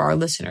limited-time deal for our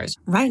listeners.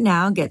 Right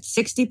now, get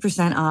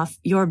 60% off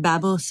your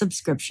Babbel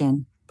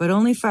subscription, but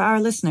only for our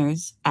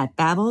listeners at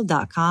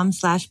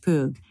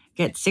babbel.com/poog.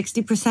 Get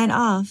 60%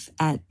 off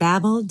at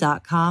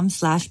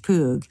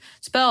babbel.com/poog.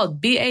 Spelled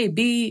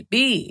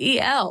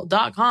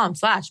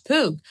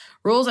BABBEL.com/poog.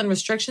 Rules and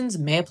restrictions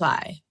may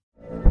apply.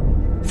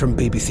 From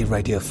BBC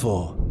Radio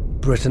 4,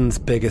 Britain's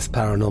biggest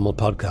paranormal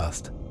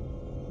podcast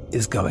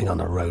is going on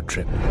a road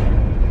trip.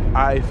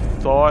 I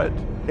thought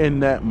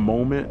in that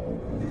moment,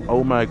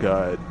 oh my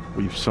God,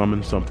 we've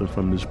summoned something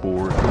from this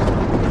board.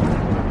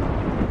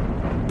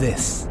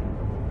 This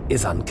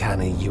is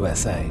Uncanny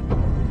USA.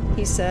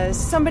 He says,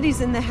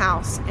 somebody's in the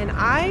house, and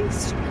I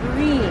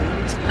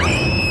screamed.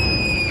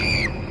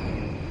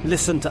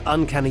 Listen to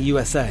Uncanny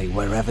USA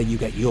wherever you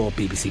get your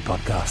BBC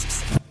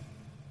podcasts,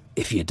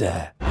 if you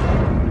dare.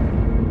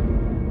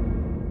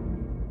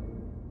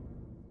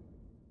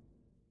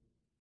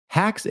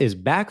 Hacks is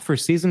back for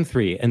season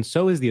 3, and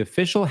so is the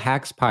official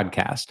Hacks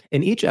podcast.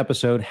 In each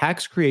episode,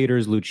 Hacks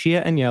creators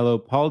Lucia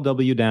Aniello, Paul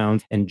W.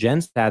 Downs, and Jen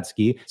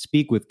Statsky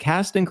speak with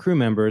cast and crew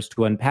members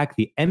to unpack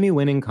the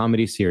Emmy-winning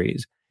comedy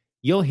series.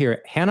 You'll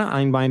hear Hannah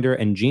Einbinder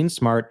and Jean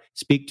Smart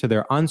speak to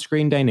their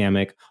on-screen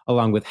dynamic,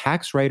 along with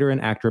Hacks writer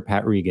and actor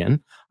Pat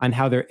Regan, on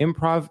how their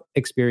improv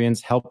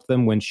experience helped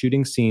them when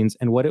shooting scenes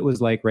and what it was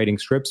like writing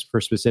scripts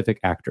for specific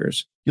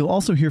actors. You'll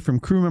also hear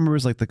from crew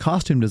members like the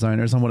costume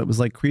designers on what it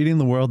was like creating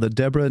the world that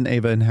Deborah and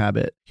Ava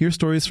inhabit. Hear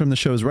stories from the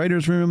show's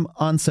writer's room,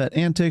 on-set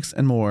antics,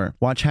 and more.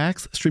 Watch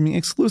Hacks streaming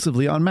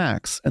exclusively on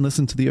Max, and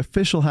listen to the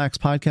official Hacks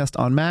podcast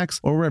on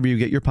Max or wherever you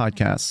get your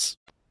podcasts.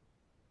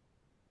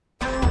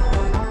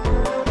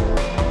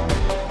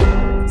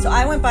 So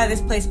I went by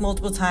this place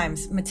multiple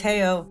times.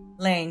 Matteo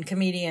Lane,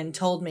 comedian,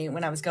 told me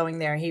when I was going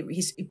there, he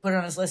put it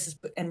on his list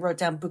and wrote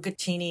down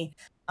Bucatini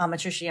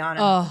Amatriciana.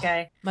 Oh,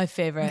 okay, my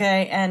favorite.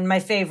 Okay, and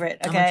my favorite.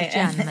 Okay,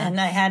 and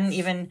I hadn't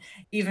even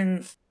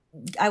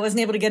I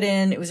wasn't able to get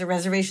in. It was a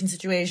reservation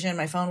situation.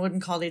 My phone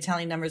wouldn't call the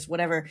Italian numbers,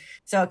 whatever.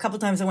 So a couple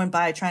times I went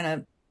by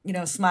trying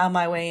to, smile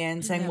my way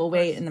in, saying, "We'll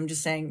wait," and I'm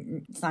just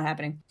saying it's not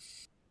happening.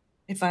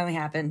 It finally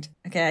happened.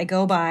 Okay, I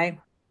go by.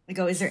 I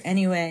go, "Is there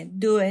any way?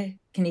 Due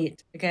can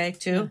eat?" Okay,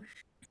 2. Yeah.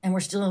 And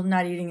we're still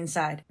not eating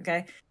inside.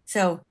 Okay.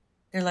 So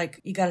they're like,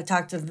 "You got to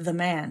talk to the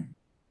man,"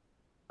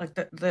 like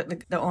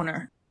the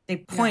owner. They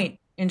point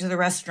into the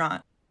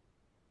restaurant.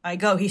 I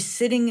go, he's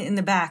sitting in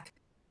the back,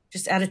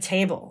 just at a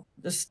table,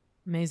 just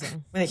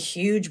amazing, with a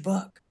huge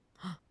book,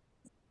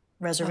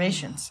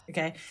 reservations.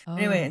 Okay.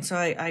 Anyway, and so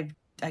I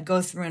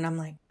go through and I'm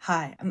like,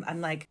 "Hi,"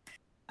 I'm like,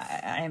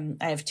 I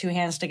have 2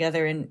 hands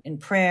together in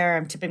prayer.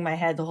 I'm tipping my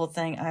head, the whole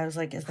thing. I was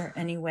like, "Is there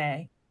any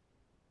way,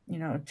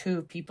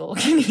 2 people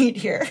can eat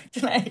here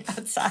tonight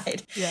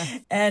outside?" Yeah.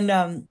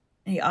 And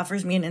he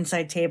offers me an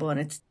inside table, and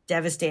it's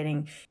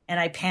devastating. And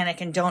I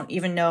panic and don't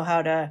even know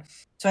how to.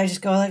 So I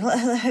just go like,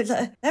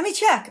 "Let me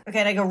check." Okay.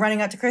 And I go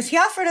running out to Chris. He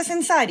offered us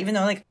inside, even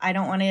though like I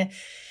don't want to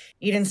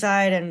eat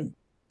inside. And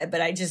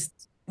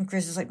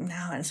Chris is like,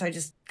 "No." And so I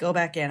just go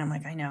back in. I'm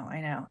like, I know.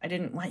 I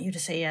didn't want you to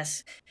say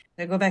yes.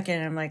 So I go back in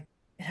and I'm like,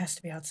 it has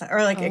to be outside,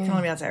 or like it can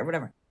only be outside, or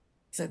whatever.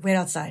 He's like, "Wait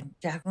outside,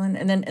 Jacqueline."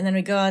 And then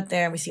we go out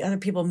there and we see other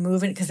people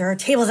moving because there are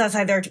tables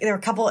outside. There are a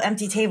couple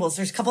empty tables.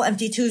 There's a couple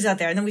empty 2s out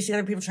there. And then we see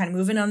other people trying to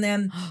move in on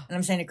them. And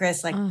I'm saying to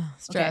Chris, like,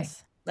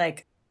 stress.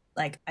 Okay,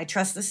 like I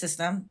trust the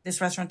system. This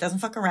restaurant doesn't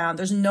fuck around.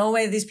 There's no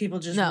way these people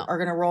just are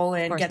going to roll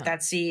in, get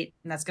that seat,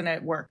 and that's going to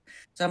work.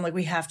 So I'm like,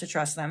 we have to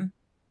trust them.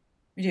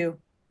 We do.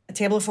 A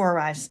table of 4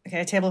 arrives.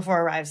 Okay, a table of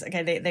 4 arrives. Okay,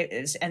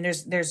 and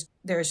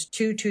there's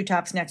 2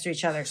 tops next to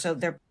each other. So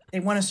they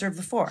want to serve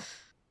the 4.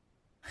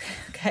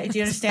 Okay, do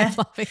you understand?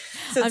 So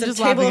I'm just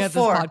laughing at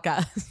 4. This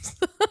podcast.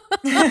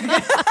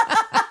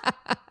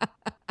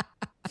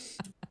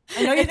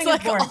 I know you think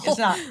it's boring. It's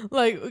not.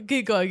 Like,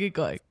 keep going.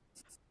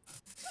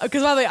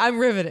 Because by the way, I'm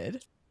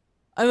riveted.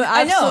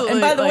 I know. And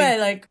by the way,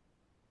 like,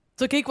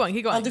 so keep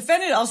going. I'll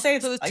defend it. I'll say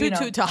it's so there's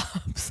 2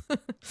 tops.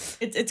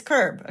 It's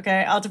Curb.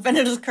 Okay, I'll defend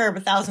it as Curb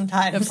 1,000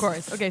 times. Of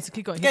course. Okay, so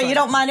keep going. Okay, you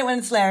don't mind it when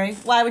it's Larry.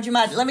 Why would you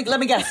mind? Let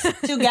me guess.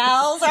 2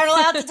 gals aren't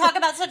allowed to talk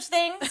about such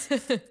things.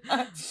 Okay.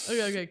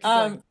 Keep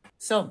going.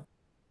 So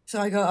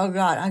I go, oh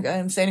God,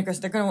 I'm saying to Chris,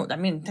 they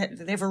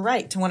have a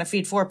right to want to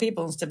feed 4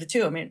 people instead of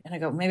 2. And I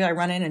go, maybe I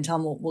run in and tell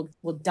them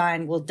we'll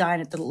dine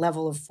at the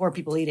level of 4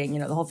 people eating,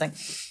 the whole thing,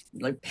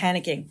 like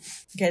panicking.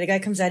 Okay, the guy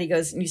comes out, he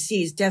goes, and you see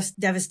he's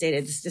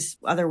devastated. This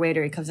other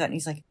waiter, he comes out and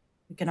he's like,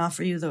 "We can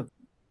offer you the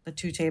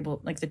 2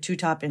 table, like the 2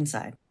 top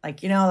inside,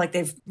 like like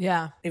they've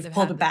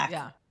pulled it back."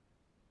 Yeah.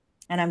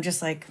 And I'm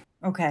just like,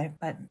 okay,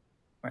 but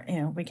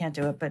we can't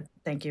do it, but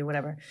thank you,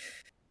 whatever.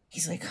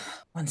 He's like,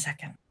 1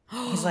 second.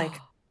 He's like,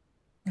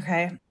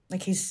 okay,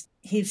 like he's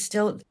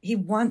he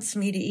wants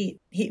me to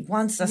eat. He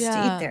wants us to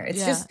eat there.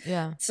 It's just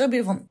so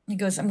beautiful. He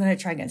goes, I'm going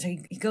to try again. So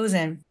he goes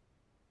in.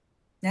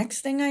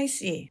 Next thing I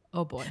see.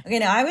 Oh boy. Okay,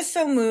 now I was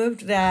so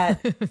moved that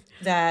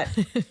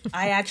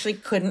I actually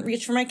couldn't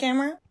reach for my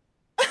camera.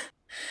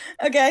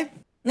 Okay.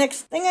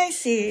 Next thing I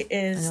see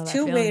is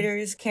two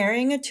waiters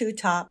carrying a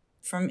two-top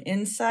from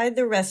inside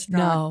the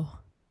restaurant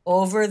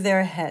over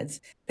their heads.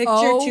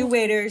 Picture two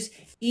waiters,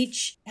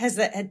 each has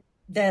the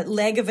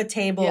leg of a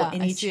table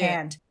in each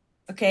hand.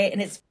 Okay,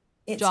 and it's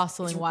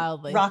jostling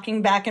wildly,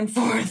 rocking back and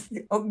forth,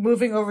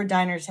 moving over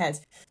diners'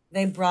 heads.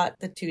 They brought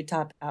the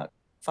two-top out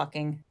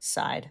fucking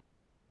side.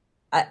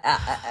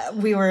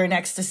 We were in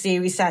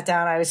ecstasy. We sat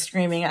down. I was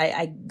screaming.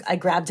 I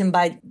grabbed him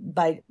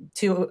by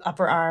two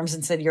upper arms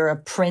and said, "You're a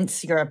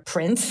prince. You're a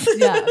prince."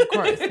 Yeah, of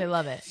course. They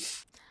love it.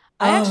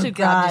 I actually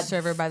grabbed the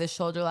server by the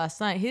shoulder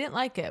last night. He didn't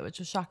like it, which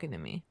was shocking to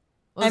me.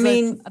 I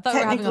thought we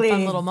were having a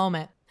fun little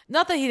moment.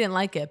 Not that he didn't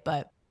like it,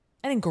 but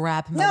I didn't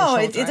grab him by the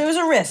shoulder. No, it was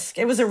a risk.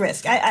 It was a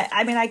risk.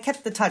 I mean, I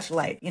kept the touch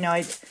light,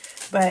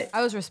 but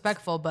I was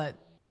respectful, but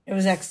it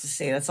was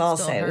ecstasy. That's all I'll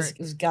say. It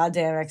was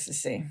goddamn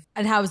ecstasy.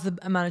 And how was the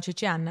amount of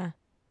Chichiana?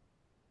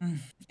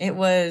 It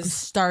was I'm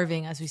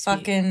starving as we speak.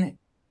 Fucking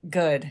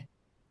good.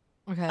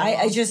 Okay.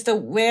 I just, the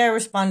way I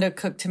respond to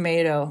cooked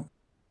tomato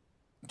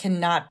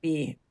cannot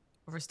be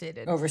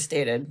overstated.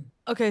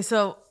 Okay,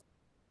 so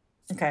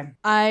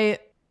I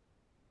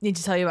need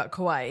to tell you about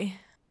Kauai.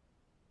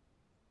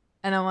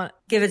 And I want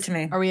give it to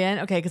me. Are we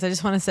in? Okay, because I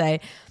just want to say,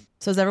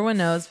 so as everyone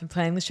knows, been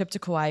planning the trip to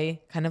Kauai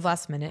kind of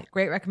last minute.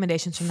 Great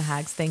recommendations from the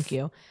Hags. Thank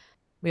you.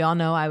 We all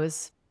know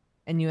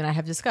and you and I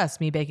have discussed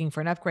me begging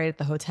for an upgrade at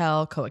the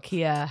hotel,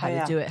 Koakia, how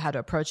to do it, how to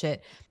approach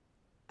it.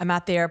 I'm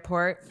at the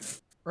airport.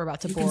 We're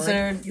about to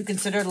board. You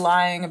considered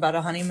lying about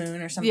a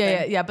honeymoon or something?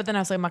 Yeah. But then I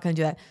was like, I'm not going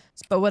to do that.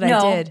 But what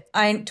I did.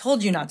 I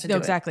told you not to do it.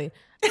 Exactly.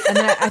 And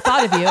then I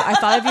thought of you. I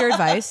thought of your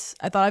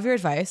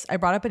advice. I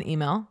brought up an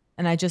email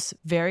and I just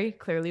very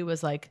clearly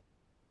was like,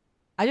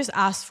 I just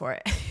asked for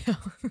it.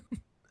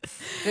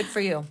 Good for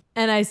you.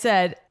 And I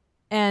said,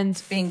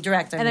 and being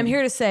direct. I'm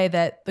here to say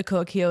that the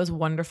Koakia is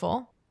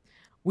wonderful.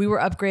 We were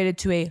upgraded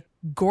to a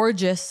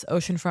gorgeous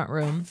oceanfront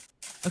room.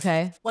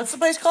 Okay. What's the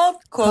place called?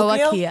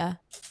 Koakia.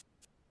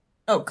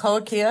 Oh,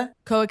 Koakia?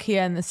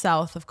 Koakia in the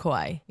south of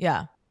Kauai.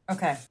 Yeah.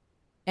 Okay.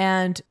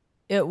 And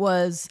it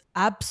was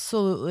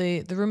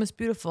the room was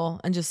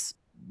beautiful. And just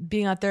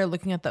being out there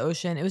looking at the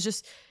ocean, it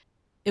was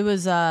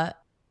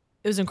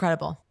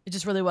incredible. It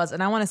just really was.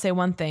 And I want to say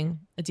one thing,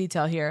 a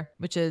detail here,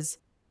 which is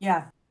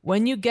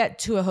when you get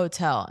to a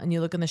hotel and you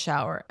look in the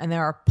shower and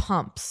there are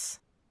pumps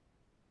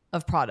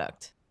of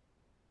product.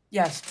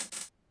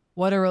 Yes.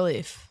 What a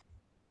relief.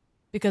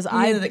 Because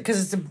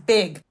it's a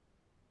big.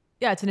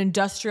 Yeah, it's an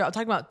industrial. I'm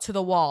talking about to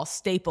the wall,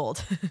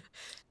 stapled.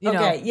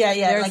 Okay, yeah.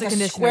 There's like the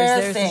conditioners,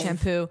 there's the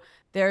shampoo,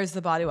 there's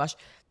the body wash,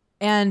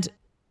 and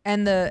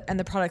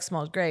the product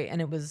smelled great.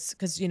 And it was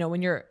because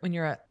when you're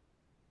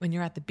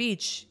at the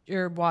beach,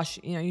 your wash,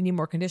 you need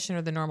more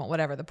conditioner than normal.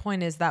 Whatever. The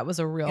point is that was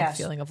a real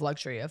feeling of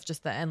luxury of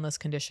just the endless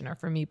conditioner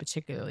for me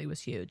particularly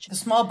was huge. The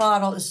small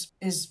bottle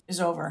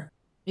is over.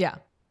 Yeah.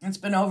 It's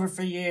been over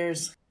for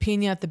years.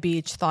 Pina at the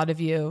beach, thought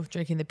of you,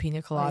 drinking the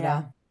pina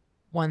colada.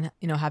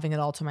 Having it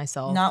all to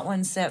myself. Not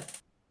one sip.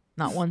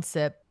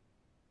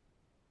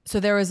 So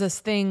there was this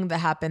thing that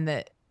happened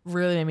that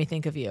really made me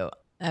think of you.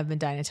 I've been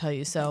dying to tell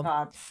you.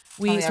 So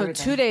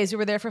 2 days, we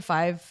were there for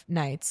 5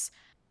 nights.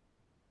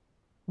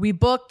 We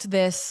booked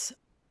this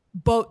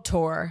boat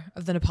tour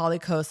of the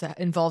Nepali coast that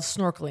involves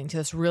snorkeling to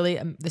this really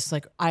this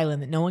like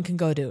island that no one can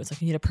go to. It's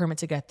like you need a permit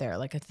to get there.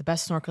 Like it's the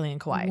best snorkeling in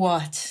Kauai.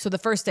 What? So the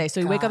first day,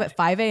 we wake up at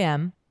 5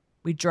 a.m.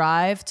 We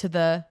drive to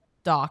the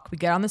dock. We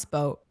get on this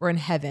boat. We're in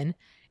heaven.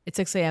 It's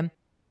 6 a.m.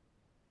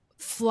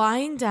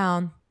 Flying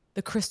down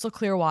the crystal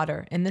clear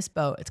water in this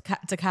boat.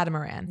 It's a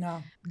catamaran.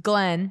 No.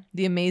 Glenn,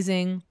 the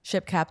amazing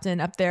ship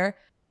captain up there,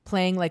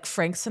 playing like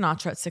Frank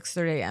Sinatra at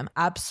 6:30 a.m.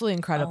 Absolutely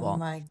incredible. Oh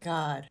my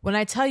God. When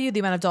I tell you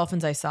the amount of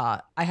dolphins I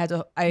saw, I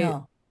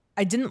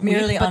didn't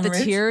merely weep, but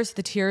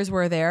the tears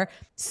were there,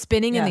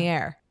 spinning in the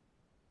air.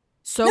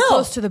 So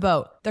close to the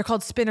boat. They're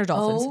called spinner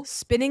dolphins,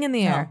 spinning in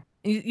the air.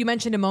 You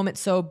mentioned a moment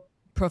so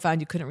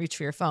profound you couldn't reach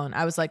for your phone.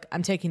 I was like,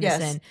 I'm taking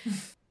this in.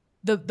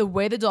 The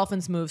way the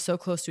dolphins move so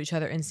close to each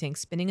other in sync,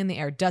 spinning in the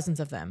air, dozens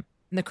of them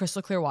in the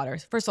crystal clear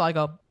waters. First of all, I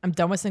go, I'm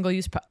done with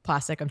single-use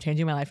plastic. I'm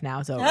changing my life now.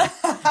 It's over.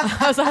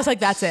 I was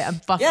like, that's it. I'm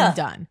fucking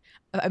done.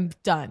 I'm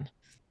done.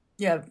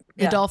 Yeah.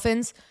 The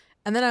dolphins.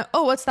 And then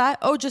what's that?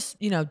 Oh, just,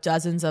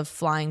 dozens of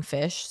flying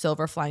fish,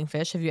 silver flying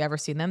fish. Have you ever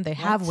seen them? They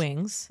have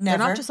wings. Never.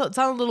 They're not just, it's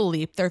not a little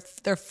leap.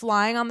 They're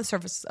flying on the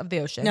surface of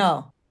the ocean.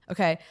 No.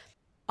 Okay.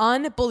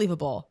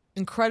 Unbelievable.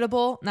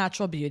 Incredible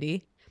natural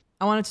beauty.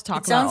 I wanted to talk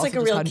about. It sounds like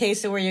a real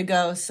case of where you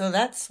go. So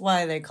that's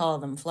why they call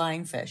them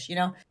flying fish,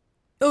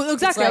 Oh,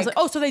 exactly. I was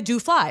like, so they do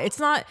fly. It's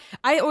not,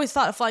 I always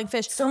thought of flying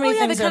fish. So many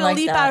things they kind of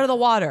leap out of the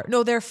water.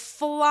 No, they're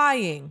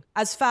flying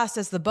as fast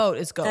as the boat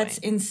is going. That's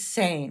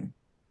insane.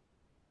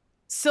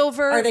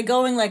 Silver. Are they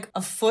going like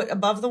a foot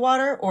above the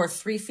water or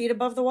 3 feet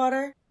above the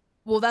water?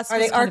 Well, that's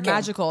kind of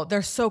magical.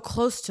 They're so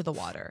close to the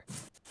water.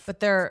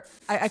 but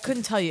I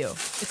couldn't tell you.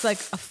 It's like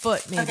a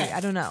foot, maybe. Okay. I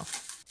don't know.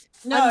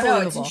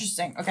 No, it's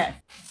interesting. Okay.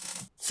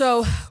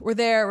 So we're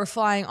there, we're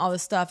flying all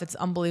this stuff. It's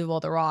unbelievable.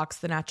 The rocks,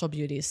 the natural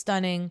beauty is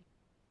stunning.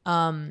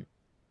 And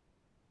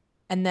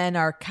then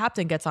our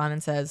captain gets on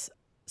and says,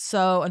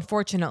 so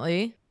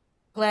unfortunately,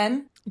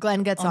 Glenn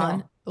gets on.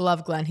 No.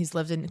 Love Glenn. He's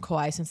lived in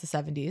Kauai since the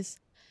 70s.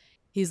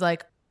 He's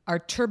like, our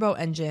turbo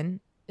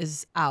engine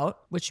is out,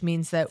 which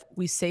means that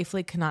we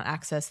safely cannot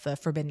access the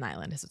Forbidden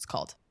Island, as it's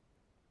called.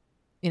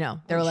 You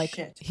know, they were like,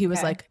 shit. He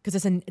was like, because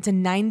it's a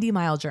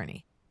 90-mile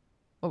journey,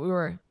 what we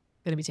were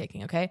going to be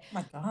taking. Okay. Oh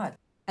my God.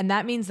 And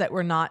that means that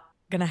we're not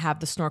going to have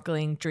the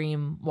snorkeling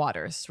dream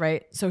waters.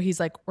 Right. So he's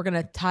like, we're going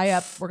to tie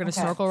up, we're going to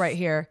snorkel right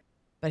here.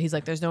 But he's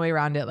like, there's no way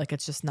around it. Like,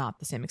 it's just not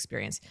the same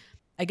experience.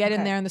 I get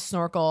in there in the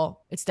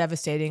snorkel. It's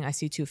devastating. I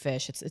see 2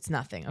 fish. It's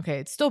nothing. Okay.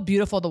 It's still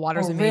beautiful. The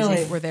water's amazing.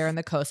 Really? We're there on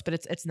the coast, but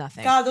it's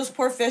nothing. God, those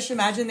poor fish.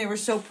 Imagine they were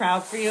so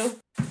proud for you.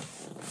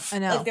 I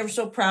know. Like they were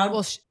so proud.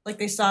 Well, like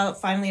they saw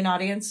finally an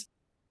audience.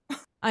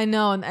 I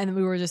know. And then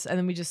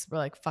we just were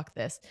like, fuck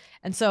this.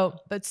 And so,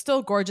 but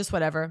still gorgeous,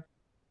 whatever.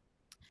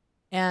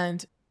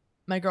 And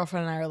my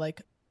girlfriend and I are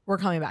like, we're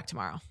coming back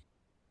tomorrow.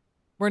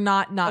 We're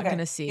not going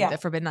to see the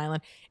Forbidden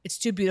Island. It's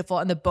too beautiful.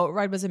 And the boat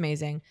ride was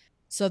amazing.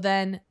 So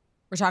then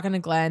we're talking to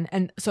Glenn.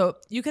 And so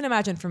you can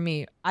imagine for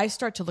me, I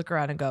start to look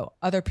around and go,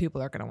 other people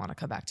are going to want to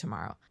come back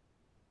tomorrow.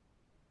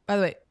 By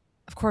the way,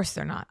 of course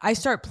they're not. I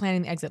start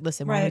planning the exit.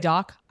 Listen, when we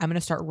dock, I'm going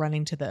to start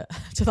running to the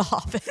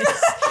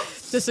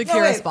office to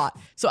secure a spot.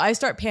 So I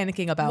start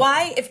panicking about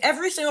why, if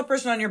every single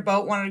person on your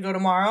boat wanted to go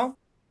tomorrow,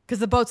 because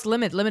the boat's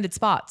limited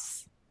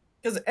spots.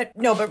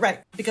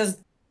 Because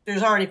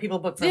there's already people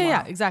booked for tomorrow.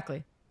 Yeah,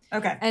 exactly.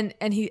 Okay.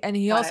 And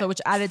he also,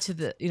 which added to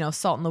the,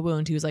 salt in the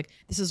wound, he was like,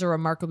 this is a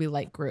remarkably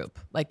light group.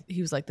 Like,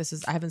 he was like,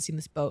 I haven't seen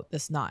this boat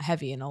this not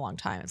heavy in a long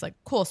time. It's like,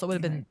 cool. So it would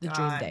have been the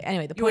dream day.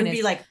 Anyway, the point is,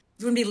 you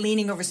wouldn't be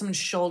leaning over someone's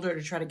shoulder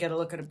to try to get a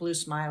look at a blue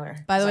smiler.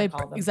 By the way,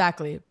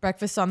 exactly.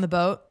 Breakfast on the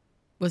boat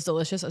was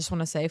delicious. I just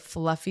want to say,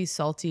 fluffy,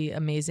 salty,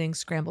 amazing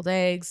scrambled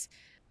eggs,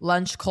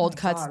 lunch, cold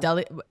cuts,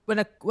 deli. When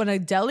a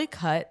deli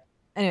cut,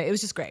 anyway, it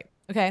was just great.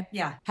 Okay.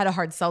 Yeah. Had a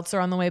hard seltzer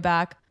on the way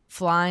back.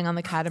 Flying on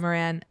the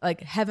catamaran,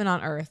 like heaven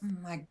on earth. Oh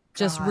my God.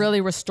 Just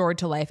really restored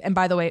to life. And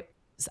by the way,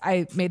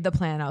 I made the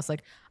plan. I was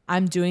like,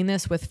 I'm doing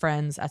this with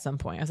friends at some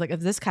point. I was like,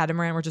 if this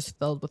catamaran were just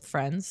filled with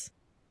friends,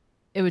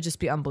 it would just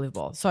be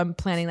unbelievable. So I'm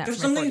planning that.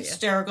 There's something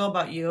hysterical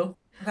about you,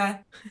 okay?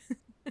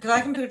 Because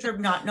I can picture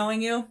not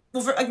knowing you.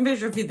 Well, I can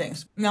picture a few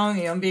things. Knowing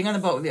you and being on the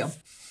boat with you.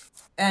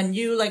 And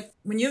you, like,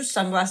 when you have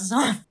sunglasses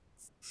on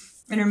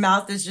and your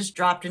mouth is just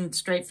dropped in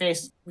straight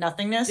face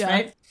nothingness,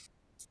 right?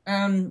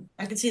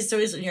 I can see it so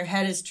easily. Your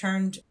head is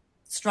turned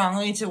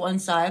strongly to one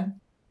side,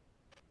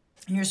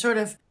 and you're sort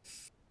of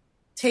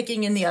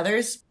taking in the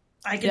others.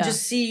 I can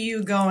just see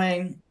you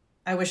going,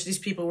 I wish these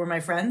people were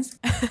my friends.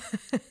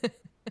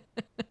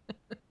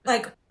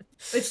 Like,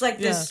 it's like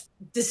this,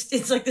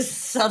 it's like this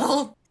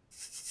subtle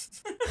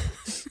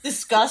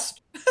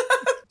disgust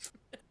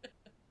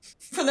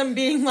for them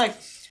being like,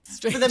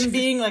 for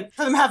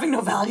them having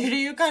no value to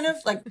you, kind of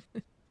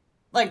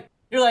like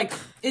you're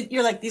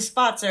like these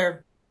spots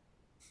are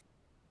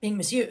being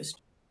misused.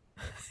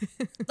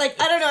 Like,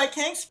 I don't know, I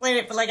can't explain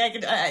it, but like I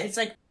could, it's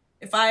like,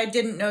 if I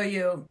didn't know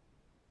you,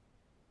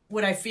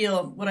 would I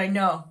feel what I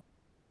know?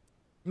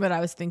 What I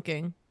was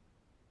thinking.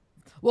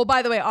 Well,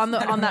 by the way, on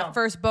that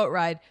first boat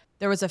ride,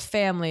 there was a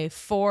family, a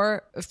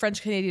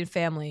French-Canadian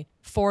family,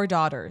 4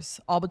 daughters,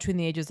 all between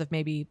the ages of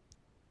maybe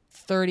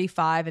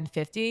 35 and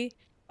 50.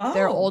 Oh.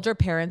 Their older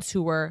parents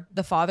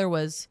the father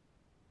was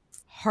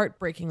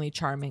heartbreakingly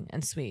charming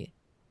and sweet.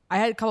 I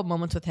had a couple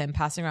moments with him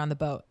passing around the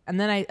boat. And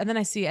then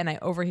I see, and I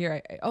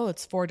overhear,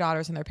 it's 4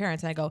 daughters and their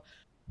parents. And I go,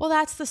 well,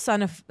 that's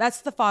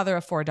the father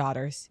of 4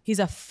 daughters. He's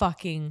a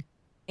fucking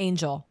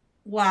angel.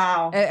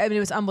 Wow. I mean, it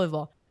was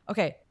unbelievable.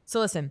 Okay.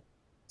 So listen,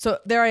 so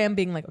there I am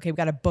being like, okay, we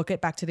got to book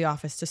it back to the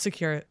office to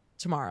secure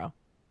tomorrow.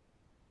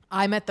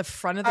 I'm at the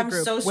front of the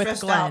group with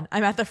Glenn.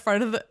 I'm at the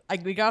front of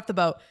we got off the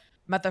boat.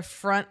 I'm at the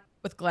front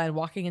with Glenn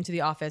walking into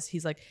the office.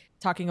 He's like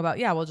talking about,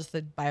 just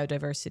the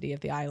biodiversity of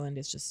the island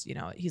is just,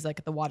 he's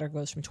like, the water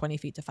goes from 20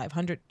 feet to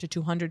 500 to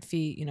 200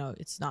 feet.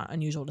 It's not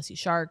unusual to see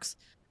sharks.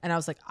 And I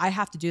was like, I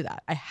have to do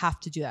that.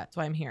 That's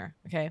why I'm here.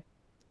 Okay.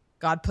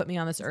 God put me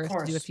on this earth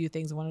to do a few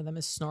things. And one of them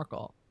is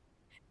snorkel.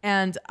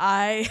 And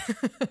I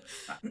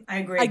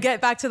agree. I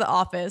get back to the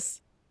office.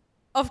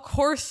 Of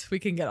course we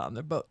can get on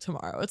the boat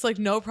tomorrow. It's like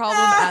no problem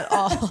at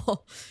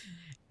all.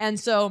 And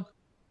so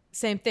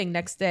same thing.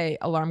 Next day,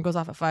 alarm goes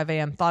off at 5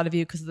 a.m. Thought of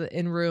you because the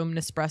in-room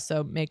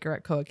Nespresso maker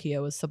at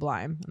Koakia was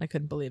sublime. And I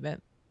couldn't believe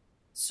it.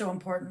 So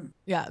important.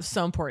 Yeah,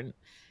 so important.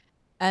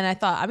 And I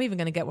thought, I'm even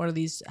going to get one of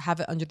these, have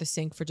it under the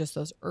sink for just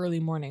those early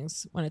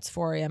mornings when it's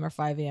 4 a.m. or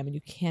 5 a.m. and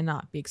you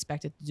cannot be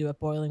expected to do a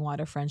boiling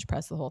water French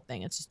press, the whole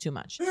thing. It's just too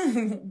much.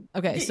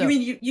 Okay, so... You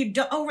mean you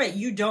don't... Oh, right.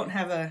 You don't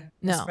have a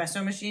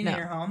espresso machine in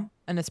your home?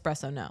 An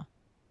espresso, no.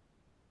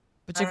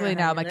 Particularly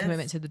now, my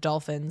commitment to the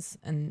dolphins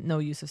and no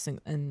use of...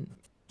 and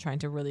trying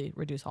to really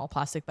reduce all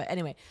plastic. But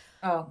anyway.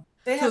 Oh,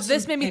 they have so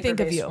this made me think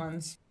of you.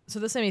 Ones. So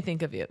this made me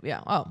think of you.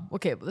 Yeah. Oh,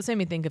 okay. This made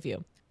me think of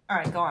you. All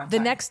right, go on. The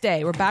next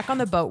day, we're back on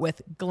the boat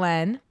with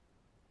Glenn,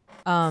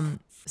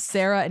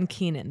 Sarah, and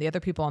Keenan, the other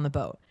people on the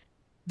boat.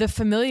 The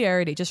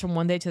familiarity just from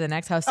one day to the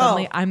next, how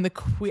suddenly I'm the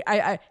queen.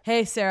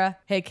 Hey, Sarah.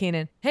 Hey,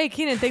 Keenan. Hey,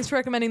 Keenan, thanks for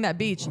recommending that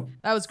beach.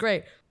 That was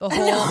great. The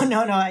whole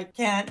No, I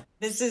can't.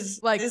 This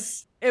is like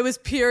it was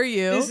pure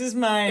you. This is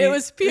my. It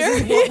was pure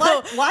you.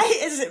 Why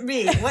is it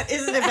me? What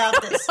is it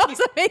about this?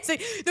 It's amazing.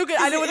 No, good.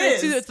 I know what it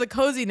is too. It's the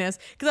coziness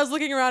because I was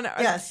looking around.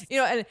 Yes.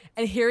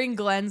 And hearing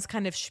Glenn's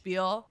kind of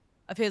spiel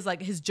of his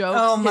his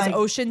jokes, his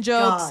ocean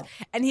jokes,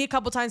 and he a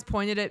couple times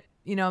pointed at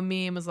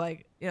me and was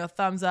like,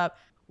 thumbs up.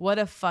 What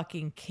a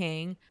fucking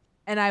king.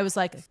 And I was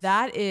like,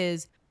 that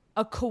is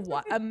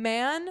a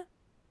man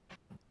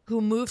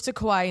who moved to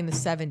Kauai in the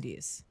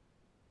 70s.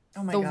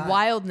 Oh my God. The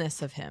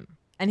wildness of him.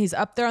 And he's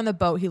up there on the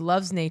boat. He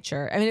loves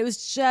nature. I mean, it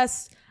was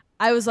just,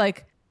 I was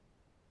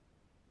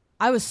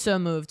so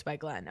moved by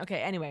Glenn.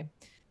 Okay, anyway.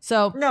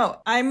 So.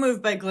 No, I'm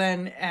moved by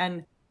Glenn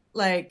and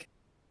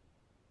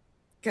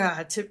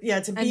God,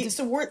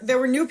 there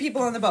were new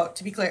people on the boat,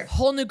 to be clear.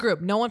 Whole new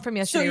group. No one from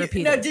yesterday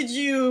repeated. Now, did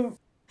you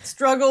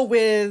struggle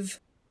with,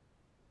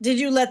 did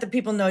you let the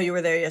people know you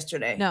were there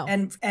yesterday? No.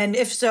 And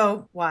if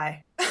so,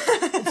 why?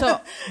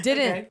 So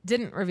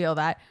didn't reveal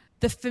that.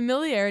 The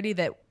familiarity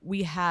that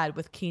we had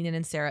with Keenan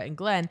and Sarah and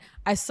Glenn,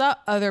 I saw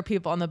other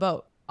people on the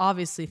boat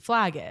obviously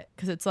flag it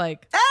because it's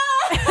like,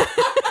 and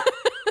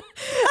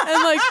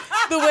like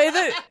the way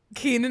that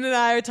Keenan and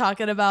I are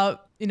talking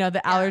about,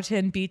 the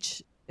Allerton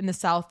Beach in the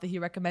South that he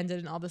recommended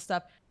and all this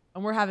stuff,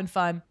 and we're having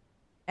fun,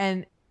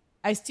 and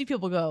I see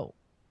people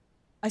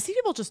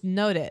just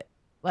note it,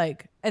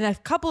 like, and a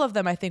couple of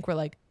them I think were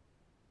like,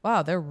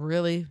 wow, they're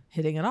really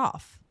hitting it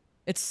off.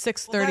 It's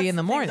 6:30 in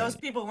the morning. Those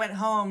people went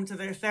home to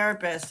their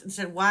therapist and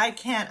said, why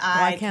can't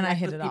I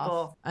hit it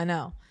off? I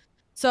know.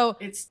 So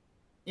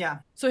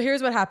So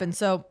here's what happened.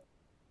 So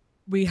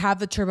we have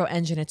the turbo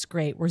engine. It's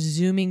great. We're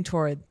zooming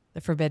toward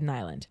the Forbidden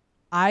Island.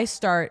 I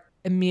start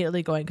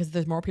immediately going, because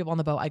there's more people on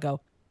the boat.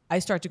 I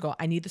start to go,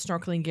 I need the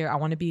snorkeling gear. I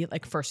want to be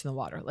like first in the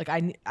water. Like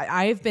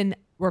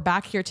we're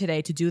back here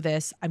today to do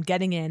this. I'm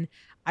getting in.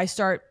 I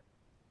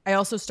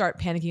also start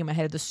panicking in my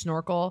head of the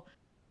snorkel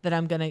that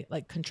I'm going to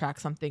like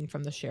contract something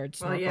from the shared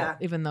snorkel,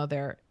 even though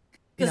they're,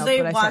 because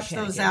they wash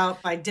those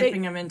out by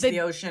dipping them into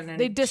the ocean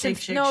and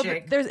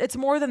shake. It's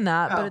more than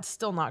that, but it's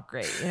still not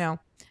great, And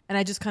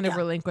I just kind of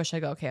relinquish. I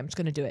go, okay, I'm just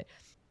going to do it.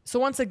 So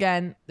once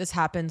again, this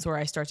happens where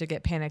I start to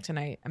get panicked, and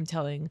I'm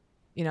telling,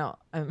 I'm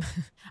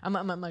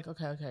like,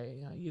 okay,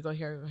 you go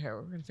here,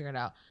 we're going to figure it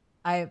out.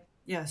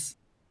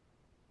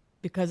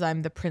 Because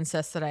I'm the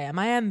princess that I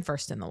am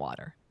first in the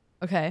water.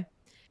 Okay.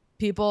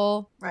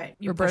 People, right?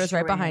 Roberta's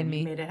right behind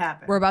me. Made it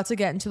happen. We're about to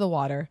get into the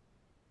water.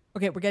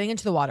 Okay, we're getting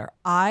into the water.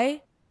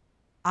 Out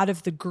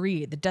of the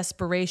greed, the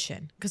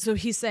desperation, because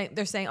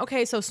they're saying,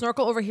 okay, so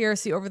snorkel over here,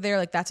 see over there,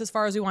 like that's as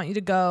far as we want you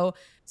to go.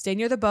 Stay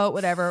near the boat,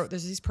 whatever.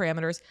 There's these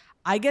parameters.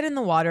 I get in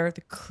the water, the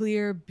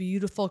clear,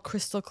 beautiful,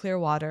 crystal clear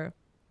water,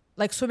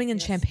 like swimming in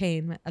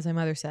champagne, as my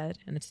mother said,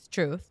 and it's the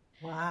truth.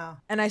 Wow.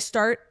 And I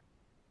start.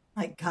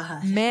 My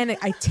God. Man,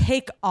 I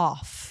take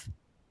off.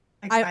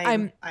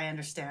 I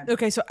understand.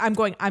 Okay, so I'm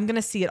going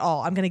to see it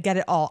all. I'm going to get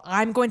it all.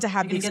 I'm going to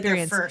have the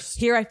experience. First.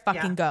 Here I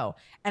fucking go.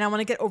 And I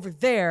want to get over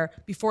there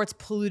before it's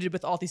polluted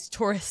with all these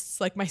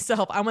tourists like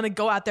myself. I want to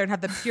go out there and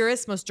have the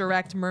purest, most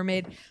direct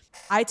mermaid.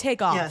 I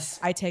take off. Yes.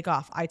 I take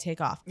off.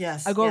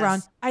 Yes. I go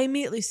around. I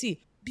immediately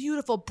see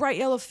beautiful, bright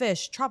yellow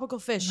fish, tropical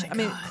fish. I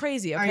mean,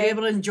 crazy. Okay? Are you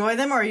able to enjoy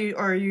them, or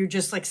are you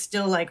just like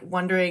still like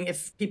wondering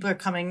if people are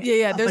coming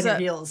up on your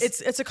heels?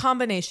 It's a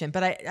combination,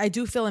 but I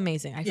do feel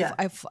amazing.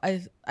 I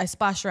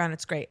splash around.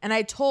 It's great. And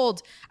I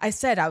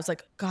was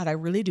like, God, I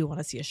really do want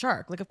to see a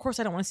shark. Like, of course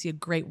I don't want to see a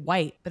great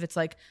white, but it's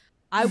like,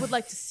 I would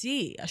like to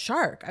see a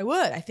shark. I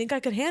would. I think I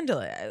could handle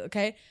it.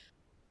 Okay.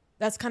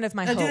 That's kind of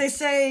my hope. Do they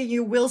say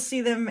you will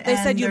see them and they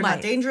said they're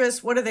not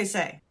dangerous? What do they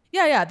say?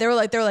 Yeah. They were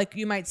like,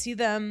 you might see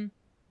them,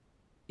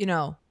 you're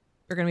going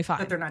to be fine.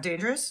 But they're not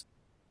dangerous?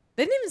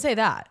 They didn't even say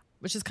that,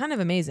 which is kind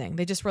of amazing.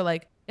 They just were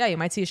like, yeah, you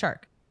might see a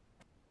shark.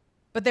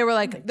 But they were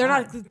like, they're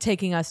not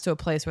taking us to a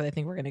place where they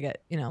think we're going to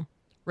get,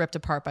 ripped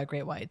apart by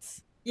great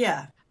whites.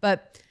 Yeah.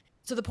 But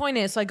so the point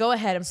is, so I go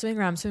ahead, I'm swimming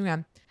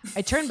around.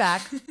 I turn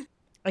back.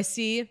 I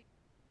see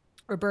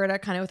Roberta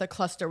kind of with a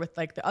cluster with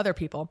like the other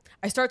people.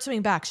 I start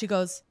swimming back. She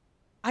goes,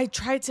 I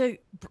tried to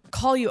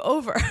call you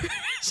over. No.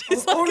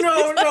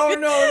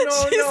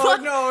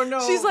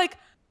 She's like,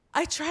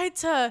 I tried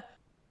to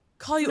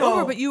call you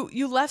over, but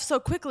you left so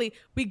quickly.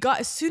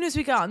 As soon as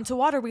we got into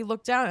water, we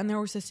looked down and there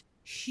was this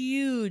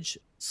huge,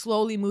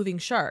 slowly moving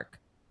shark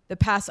that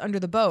passed under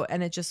the boat,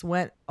 and it just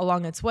went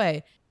along its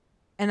way.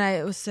 And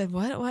I said,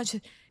 what? She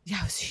said,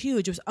 yeah, it was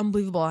huge. It was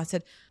unbelievable. I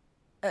said,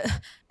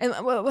 and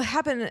what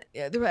happened?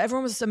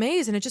 Everyone was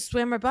amazed, and it just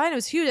swam right by, and it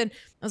was huge. And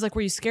I was like,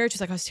 were you scared? She's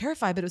like, I was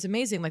terrified, but it was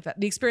amazing. Like that,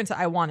 the experience that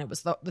I wanted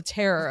was the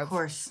terror of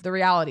the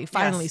reality.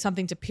 Finally,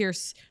 something to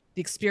pierce the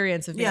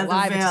experience of being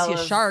alive and to see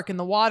a shark in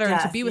the water and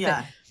to be with it.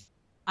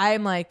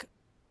 I'm like,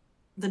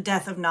 the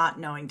death of not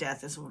knowing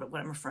death is what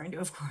I'm referring to,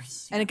 of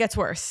course. And it gets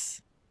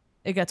worse.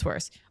 It gets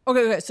worse.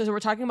 Okay. So we're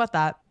talking about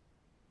that.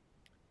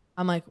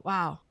 I'm like,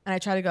 wow. And I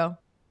try to go,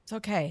 it's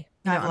okay.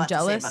 You know, I'm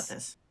jealous. About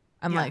this.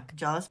 I'm like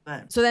jealous,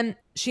 but so then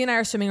she and I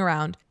are swimming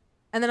around,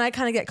 and then I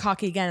kind of get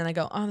cocky again, and I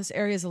go, oh, this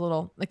area is a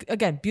little like,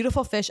 again,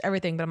 beautiful fish,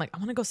 everything, but I'm like, I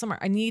want to go somewhere.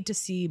 I need to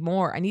see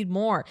more. I need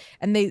more.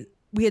 And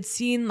we had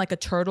seen like a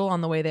turtle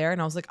on the way there,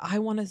 and I was like, I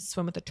want to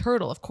swim with a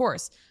turtle, of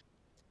course.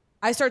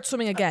 I start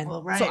swimming again.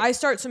 Right. So I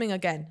start swimming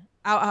again.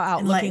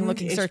 Out, looking,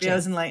 searching.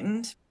 HBO's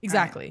Enlightened.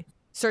 Exactly. Right.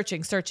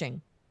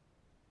 Searching.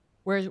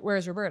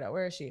 Where's Roberta?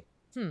 Where is she?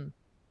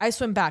 I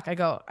swim back. I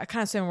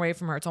kind of swim away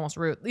from her. It's almost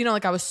rude. You know,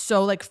 like I was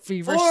so like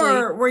feverishly.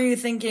 Or were you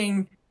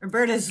thinking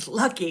Roberta's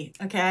lucky?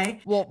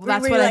 Okay. Well,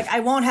 that's what I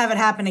won't have it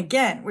happen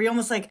again. Were you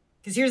almost like,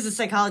 because here's the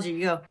psychology.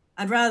 You go,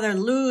 I'd rather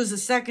lose a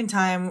second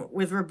time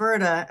with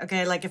Roberta.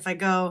 Okay. Like if I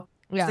go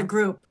to the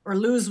group or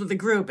lose with the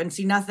group and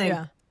see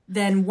nothing,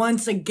 than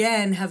once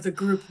again have the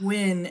group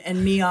win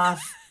and me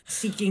off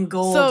seeking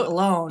gold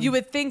alone. You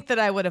would think that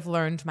I would have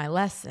learned my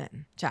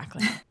lesson,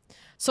 Jacqueline.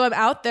 So I'm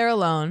out there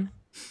alone.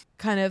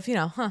 Kind of, you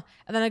know, and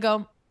then I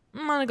go,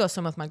 I'm gonna go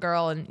swim with my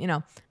girl, and you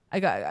know,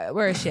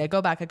 where is she? I go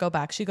back.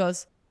 She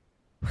goes,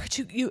 where'd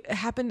it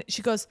happened?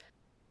 She goes,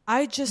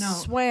 I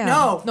just swam.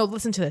 No,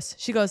 listen to this.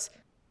 She goes,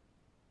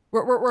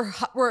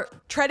 we're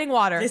treading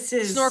water. This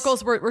is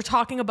snorkels. We're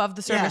talking above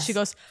the surface. Yes, she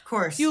goes, of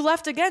course. You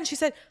left again. She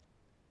said,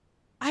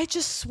 I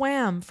just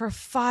swam for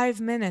 5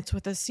 minutes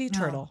with a sea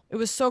turtle. It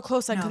was so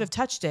close I could have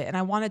touched it, and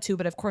I wanted to,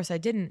 but of course I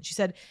didn't. She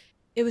said,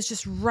 it was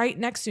just right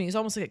next to me. It's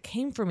almost like it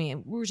came for me,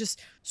 and we were just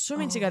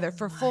swimming together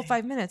for a full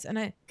 5 minutes. And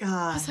I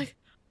was like,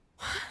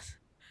 what?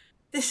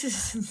 This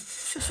is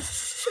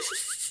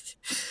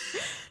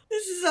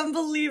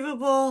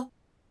unbelievable.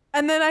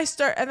 And then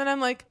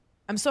I'm like,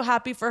 I'm so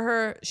happy for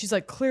her. She's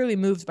like clearly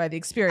moved by the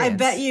experience. I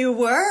bet you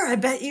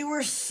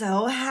were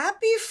so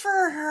happy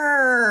for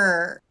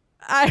her.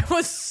 I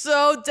was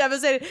so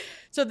devastated.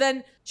 So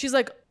then she's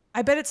like,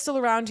 I bet it's still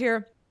around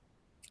here.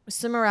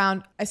 Swim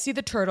around. I see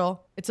the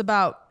turtle. It's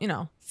about,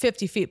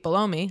 50 feet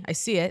below me. I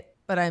see it,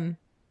 but I'm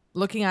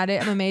looking at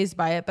it. I'm amazed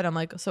by it, but I'm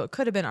like, so it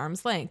could have been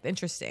arm's length.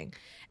 Interesting.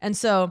 And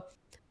so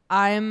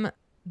I'm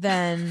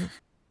then,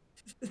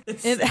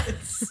 and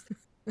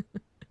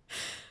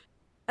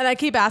I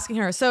keep asking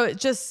her. So it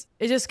just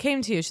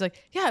came to you. She's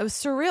like, yeah, it was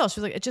surreal. She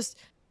was like, it just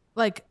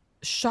like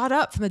shot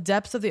up from the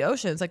depths of the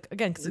ocean. It's like,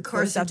 again, because it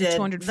goes down to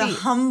 200 feet.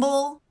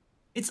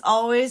 It's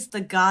always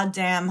the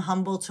goddamn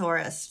humble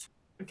tourist.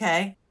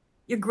 Okay.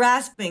 You're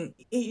grasping.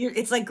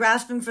 It's like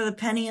grasping for the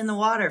penny in the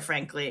water,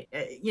 frankly.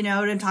 You know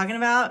what I'm talking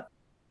about?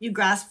 You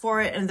grasp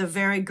for it, and the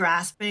very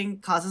grasping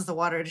causes the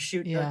water to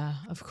shoot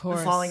of course.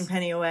 The falling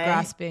penny away.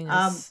 Grasping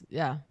is,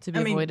 to be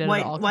avoided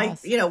at all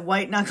costs.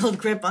 White-knuckled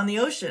grip on the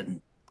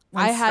ocean.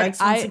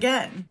 Once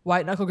again.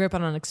 White-knuckle grip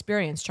on an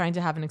experience, trying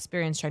to have an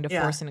experience, trying to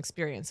force an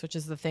experience, which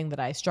is the thing that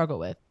I struggle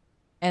with.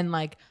 And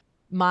like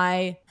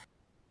the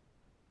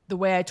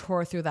way I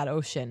tore through that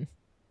ocean,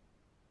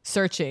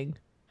 searching,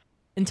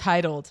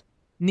 entitled,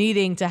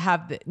 needing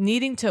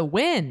to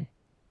win.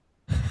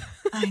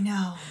 I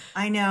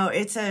know.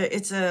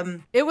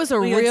 It was a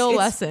real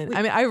lesson.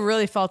 I mean, I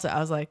really felt it.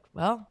 I was like,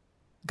 well,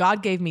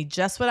 God gave me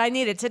just what I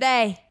needed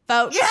today,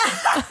 folks.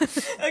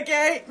 Yeah.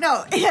 Okay.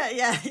 No.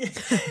 Yeah.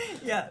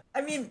 Yeah.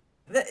 I mean,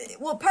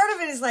 part of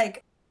it is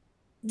like,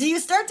 do you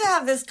start to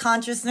have this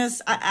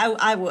consciousness?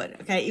 I would.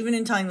 Okay. Even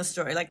in telling the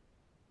story, like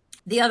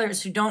the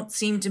others who don't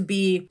seem to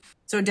be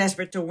so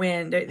desperate to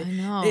win. I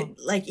know.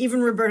 Like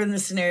even Roberta in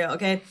this scenario.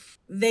 Okay.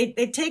 They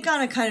take on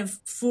a kind of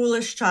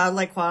foolish,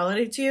 childlike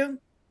quality to you,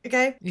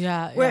 okay?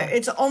 Yeah. Where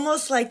it's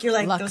almost like you're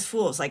like luck. Those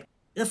fools. Like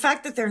the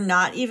fact that they're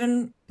not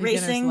even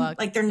racing, luck.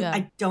 Like they're,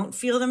 I don't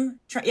feel them.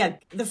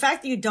 The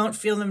fact that you don't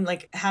feel them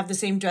like have the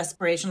same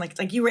desperation,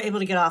 like you were able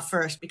to get off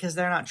first because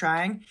they're not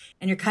trying,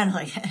 and you're kind of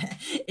like,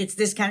 it's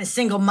this kind of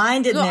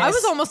single-mindedness. No, I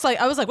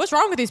was like, what's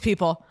wrong with these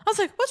people? I was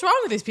like, what's wrong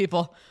with these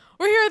people?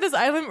 We're here at this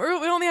island.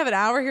 We only have an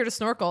hour here to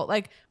snorkel.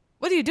 Like,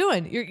 what are you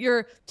doing?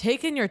 You're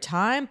taking your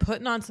time,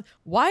 putting on.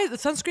 Why the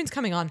sunscreen's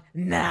coming on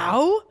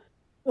now?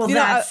 Well,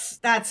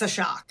 that's a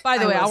shock. By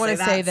the way, I want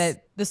to say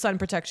that the sun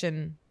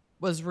protection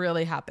was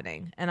really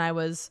happening, and I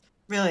was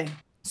really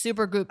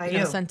super group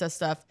sent us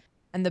stuff,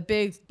 and the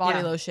big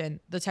body lotion,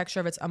 the texture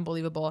of it's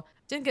unbelievable.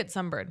 Didn't get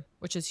sunburned,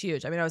 which is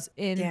huge. I mean, I was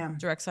in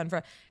direct sun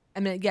for. I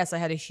mean, yes, I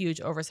had a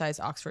huge oversized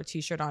Oxford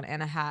t-shirt on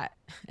and a hat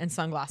and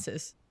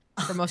sunglasses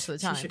for most of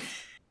the time.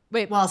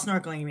 Wait, while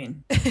snorkeling, you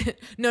mean?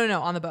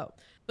 No, on the boat.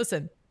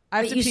 Listen, I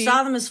have to pee. You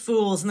saw them as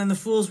fools, and then the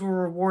fools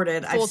were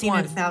rewarded. I've seen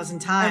it 1,000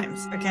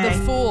 times. Okay,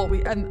 the fool.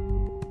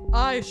 And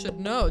I should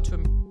know.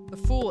 The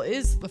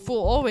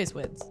fool always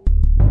wins.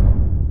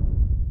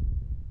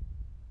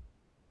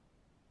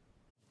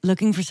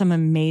 Looking for some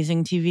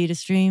amazing TV to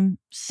stream?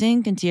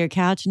 Sink into your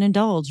couch and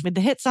indulge with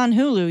the hits on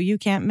Hulu you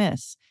can't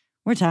miss.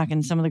 We're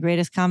talking some of the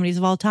greatest comedies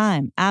of all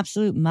time,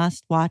 absolute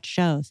must-watch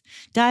shows.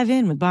 Dive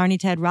in with Barney,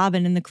 Ted,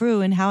 Robin, and the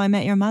crew in How I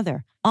Met Your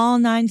Mother. All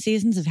 9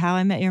 seasons of How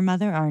I Met Your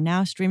Mother are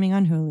now streaming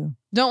on Hulu.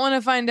 Don't want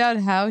to find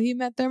out how he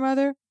met their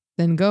mother?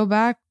 Then go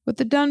back with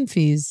the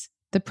Dunphys.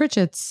 The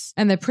Pritchetts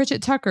and the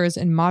Pritchett Tuckers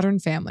in Modern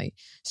Family.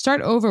 Start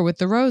over with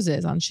the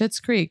Roses on Schitt's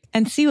Creek.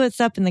 And see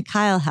what's up in the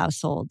Kyle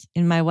household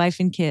in My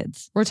Wife and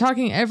Kids. We're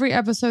talking every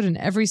episode and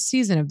every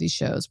season of these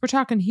shows. We're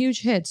talking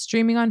huge hits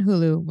streaming on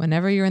Hulu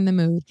whenever you're in the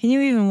mood. Can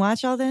you even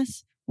watch all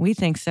this? We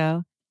think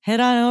so. Head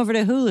on over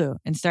to Hulu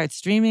and start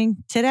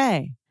streaming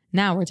today.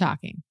 Now we're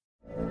talking.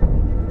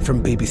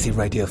 From BBC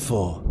Radio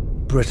 4,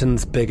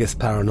 Britain's biggest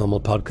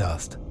paranormal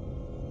podcast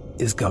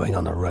is going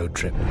on a road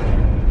trip.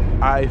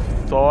 I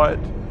thought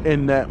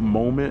in that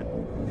moment,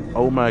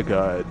 oh my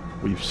God,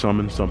 we've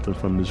summoned something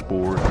from this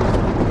board.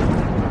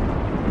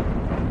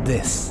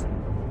 This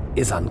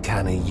is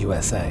Uncanny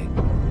USA.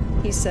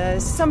 He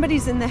says,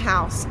 somebody's in the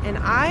house, and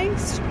I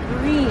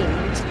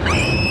screamed.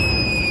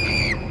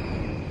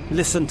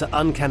 Listen to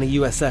Uncanny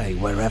USA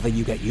wherever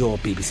you get your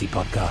BBC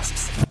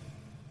podcasts,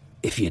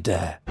 if you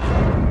dare.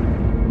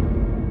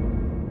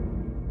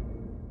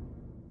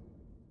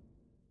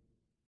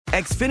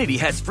 Xfinity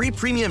has free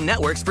premium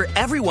networks for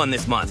everyone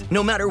this month,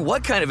 no matter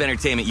what kind of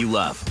entertainment you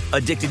love.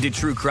 Addicted to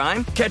true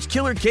crime? Catch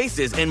killer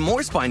cases and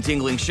more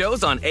spine-tingling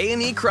shows on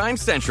A&E Crime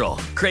Central.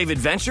 Crave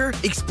adventure?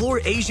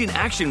 Explore Asian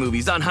action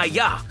movies on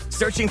Hi-YAH.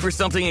 Searching for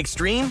something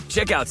extreme?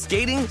 Check out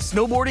skating,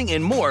 snowboarding,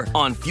 and more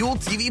on Fuel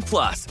TV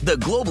Plus, the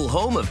global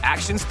home of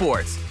action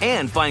sports.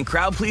 And find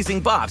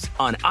crowd-pleasing bops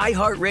on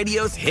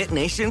iHeartRadio's Hit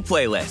Nation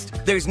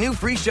playlist. There's new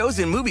free shows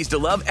and movies to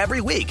love every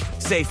week.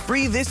 Say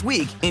free this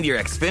week in your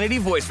Xfinity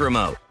voice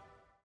remote.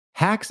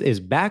 Hacks is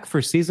back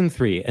for season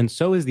 3, and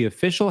so is the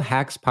official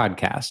Hacks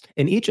podcast.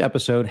 In each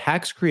episode,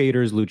 Hacks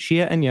creators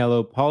Lucia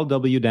Aniello, Paul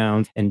W.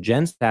 Downs, and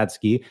Jen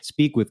Statsky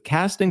speak with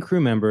cast and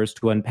crew members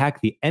to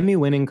unpack the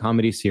Emmy-winning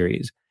comedy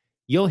series.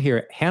 You'll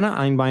hear Hannah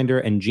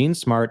Einbinder and Jean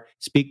Smart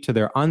speak to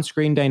their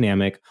on-screen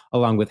dynamic,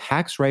 along with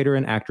Hacks writer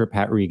and actor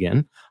Pat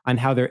Regan, on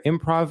how their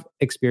improv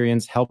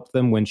experience helped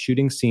them when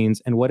shooting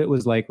scenes and what it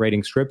was like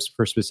writing scripts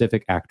for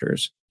specific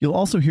actors. You'll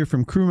also hear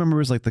from crew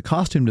members like the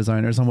costume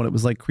designers on what it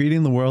was like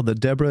creating the world that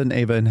Deborah and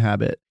Ava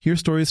inhabit. Hear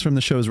stories from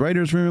the show's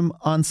writer's room,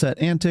 on-set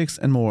antics,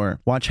 and more.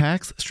 Watch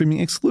Hacks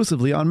streaming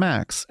exclusively on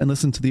Max, and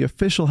listen to the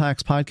official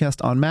Hacks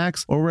podcast on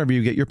Max or wherever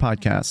you get your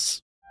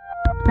podcasts.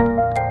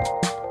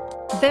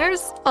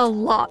 There's a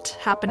lot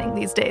happening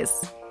these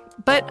days,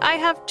 but I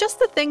have just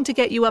the thing to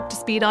get you up to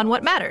speed on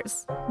what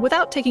matters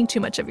without taking too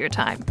much of your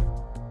time.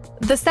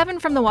 The 7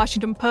 from the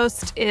Washington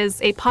Post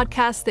is a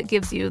podcast that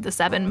gives you the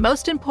 7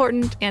 most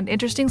important and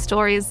interesting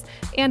stories,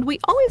 and we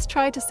always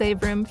try to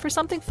save room for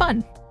something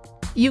fun.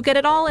 You get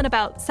it all in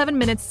about 7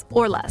 minutes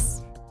or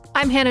less.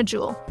 I'm Hannah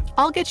Jewell.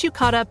 I'll get you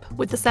caught up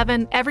with the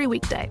 7 every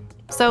weekday.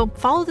 So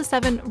follow the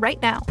 7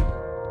 right now.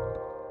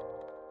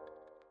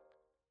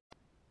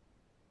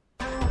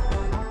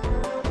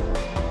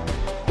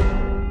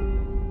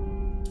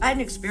 I had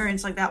an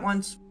experience like that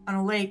once on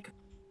a lake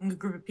with a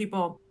group of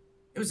people.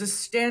 It was a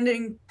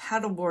standing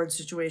paddleboard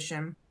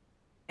situation.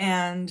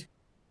 And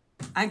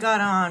I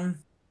got on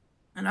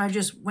and I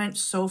just went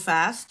so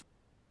fast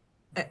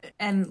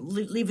and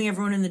leaving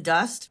everyone in the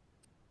dust.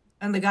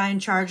 And the guy in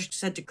charge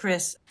said to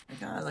Chris,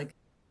 well,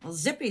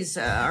 Zippy's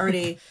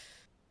already,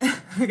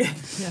 okay.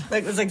 Yeah.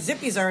 It was like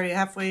Zippy's already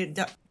halfway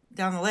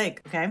down the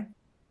lake, okay?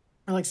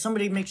 Or like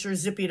somebody make sure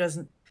Zippy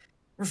doesn't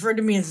refer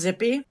to me as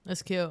Zippy.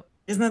 That's cute.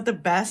 Isn't that the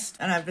best?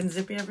 And I've been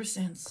Zippy ever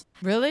since.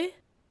 Really?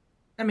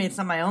 I mean, it's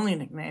not my only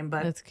nickname,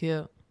 but that's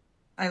cute.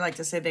 I like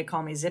to say they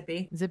call me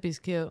Zippy. Zippy's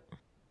cute.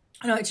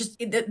 No, it's just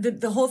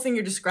the whole thing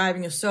you're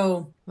describing is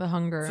so the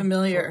hunger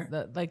familiar.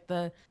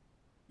 The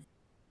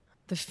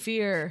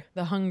fear,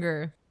 the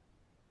hunger,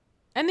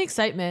 and the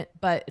excitement,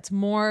 but it's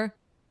more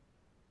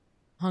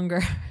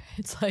hunger.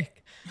 It's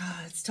like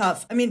it's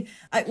tough. I mean,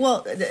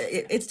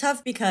 it's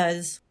tough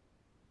because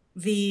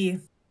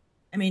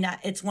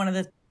it's one of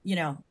the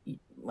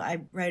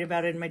I write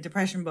about it in my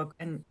depression book,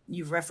 and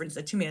you've referenced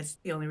it to me. It's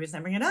the only reason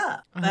I bring it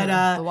up.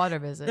 But the water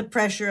visit, the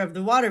pressure of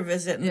the water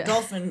visit, and the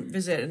dolphin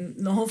visit,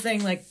 and the whole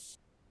thing. Like,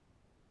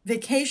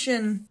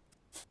 vacation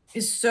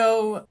is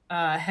so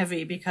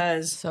heavy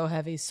because so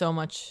heavy, so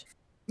much.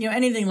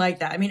 Anything like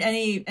that. I mean,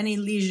 any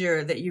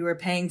leisure that you are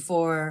paying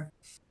for,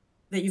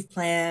 that you've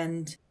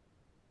planned.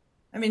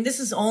 I mean, this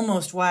is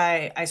almost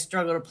why I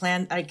struggle to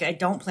plan. I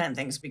don't plan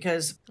things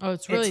because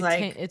it's really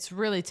it's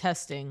really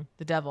testing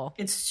the devil.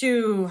 It's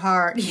too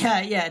hard.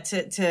 Yeah.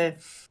 To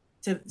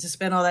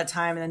spend all that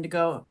time and then to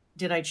go,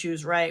 did I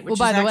choose right? Which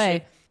by the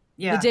way,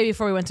 the day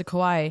before we went to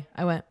Kauai,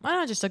 I went, why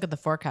don't I just look at the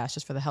forecast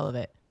just for the hell of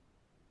it?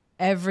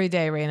 Every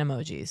day rain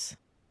emojis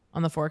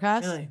on the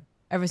forecast. Really?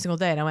 Every single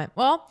day. And I went,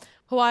 well,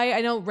 Hawaii,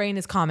 I know rain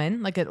is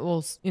common. Like it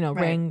will,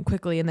 rain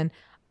quickly. And then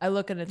I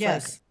look and it's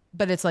like,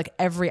 but it's like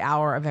every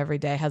hour of every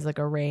day has like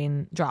a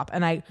rain drop.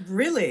 And I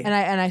really, and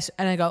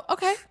I go,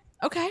 okay.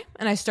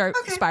 And I start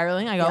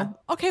spiraling. I go,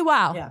 okay,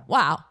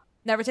 wow.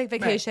 Never take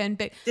vacation.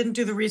 Right. Didn't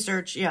do the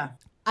research. Yeah.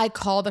 I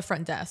call the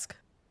front desk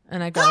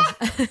and I go,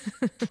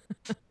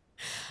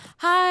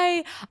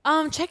 hi,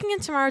 checking in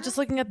tomorrow, just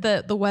looking at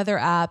the weather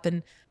app,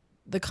 and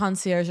the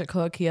concierge at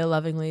Koakia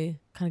lovingly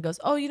kind of goes,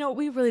 oh,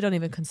 we really don't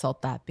even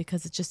consult that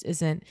because it just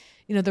isn't,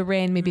 the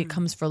rain, maybe it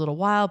comes for a little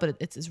while, but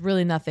it's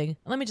really nothing. And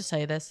let me just tell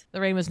you this. The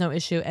rain was no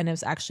issue, and it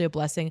was actually a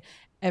blessing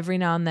every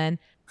now and then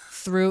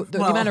through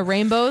the amount of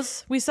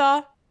rainbows we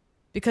saw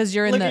because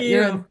you're in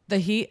the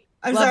heat.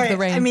 I'm Love sorry. the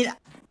rain. I mean,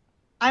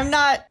 I'm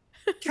not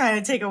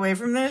trying to take away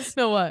from this.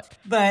 No, what?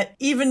 But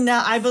even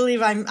now, I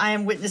believe I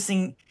am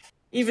witnessing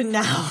even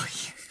now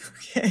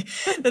okay,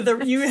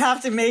 that you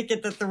have to make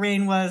it that the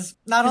rain was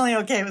not only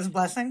okay, it was a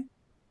blessing.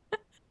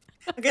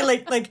 Okay,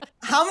 like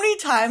how many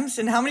times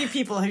and how many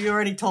people have you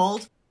already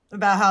told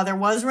about how there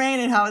was rain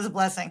and how it was a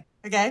blessing?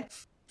 Okay,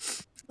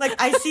 like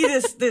I see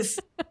this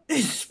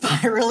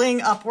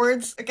spiraling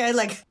upwards. Okay,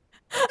 like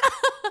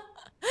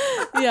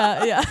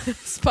yeah,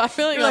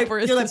 spiraling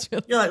upwards.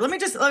 You're like, let me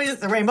just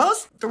the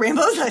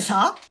rainbows I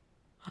saw.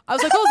 I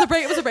was like, oh,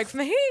 it was a break from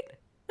the heat. It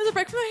was a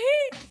break from the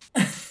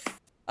heat.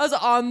 I was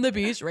on the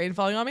beach, rain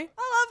falling on me.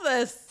 I love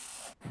this.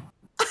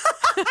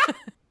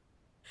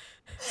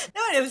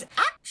 No, it was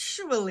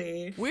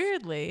actually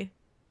weirdly.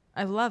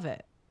 I love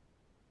it.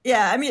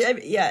 Yeah, I mean,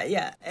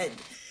 yeah.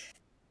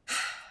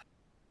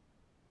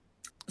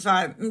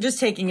 Sorry, I'm just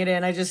taking it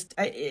in.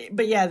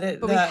 We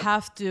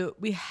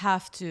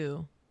have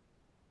to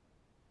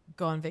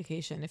go on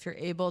vacation if you're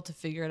able to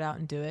figure it out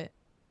and do it.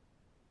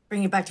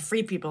 Bring it back to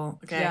free people,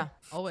 okay? Yeah,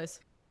 always.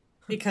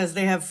 Because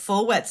they have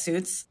full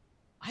wetsuits.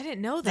 I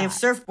didn't know that. They have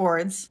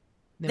surfboards.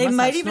 They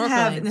might even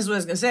have, and this is what I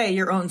was going to say,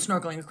 your own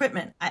snorkeling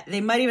equipment. They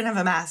might even have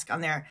a mask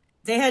on there.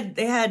 They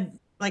had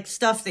like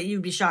stuff that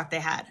you'd be shocked they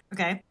had,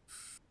 okay?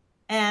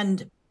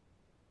 And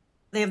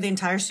they have the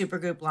entire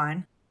Supergoop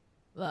line.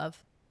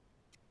 Love.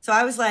 So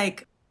I was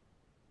like,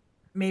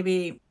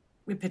 maybe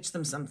we pitch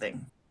them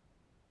something.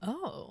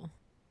 Oh.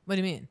 What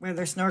do you mean? Where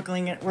we're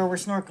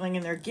snorkeling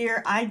in their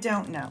gear. I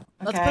don't know.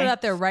 Okay? Let's put it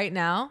out there right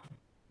now.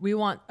 We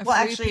want a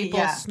free people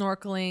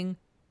snorkeling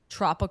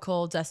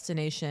tropical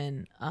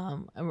destination,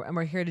 and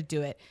we're here to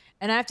do it.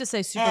 And I have to say,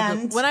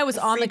 Supergoop. When I was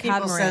on the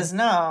catamaran, says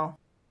no.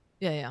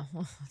 Yeah,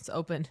 well, it's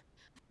open.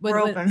 We're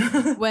open.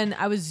 When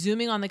I was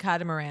zooming on the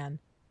catamaran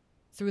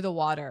through the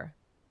water,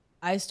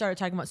 I started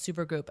talking about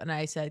Supergoop, and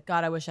I said,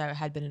 God, I wish I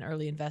had been an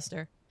early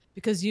investor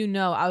because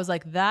I was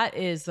like, that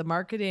is the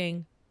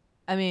marketing.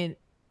 I mean,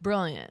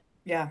 brilliant.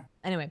 Yeah.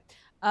 Anyway,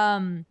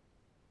 I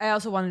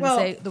also wanted to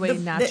say the way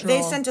natural.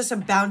 They sent us a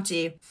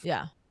bounty.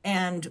 Yeah.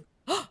 And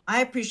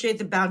I appreciate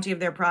the bounty of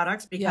their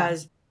products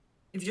because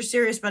if you're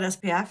serious about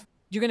SPF,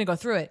 you're going to go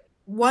through it.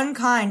 One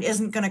kind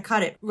isn't going to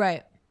cut it.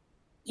 Right.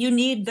 You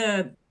need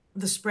the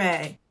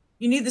spray.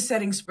 You need the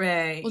setting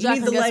spray. You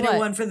need the lighter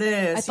one for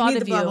this. I thought you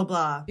need of the blah, blah,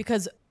 blah.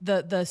 Because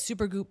the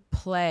Supergoop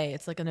Play,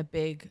 it's like in a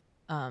big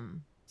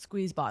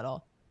squeeze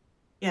bottle.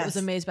 Yes. I was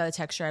amazed by the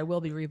texture. I will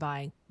be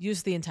rebuying.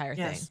 Use the entire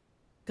thing.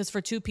 Because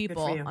for two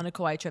people on a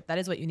Kauai trip, that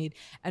is what you need.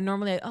 And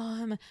normally,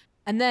 and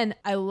then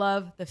I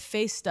love the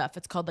face stuff.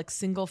 It's called like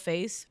single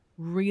face.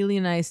 Really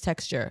nice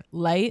texture.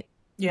 Light.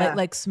 Yeah.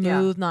 Like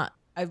smooth, not.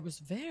 I was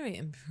very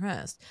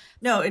impressed.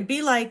 No, it'd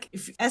be like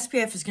if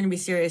SPF is going to be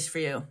serious for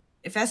you.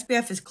 If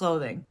SPF is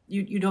clothing,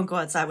 you don't go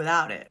outside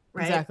without it,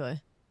 right?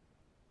 Exactly.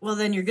 Well,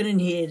 then you're going to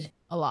need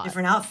a lot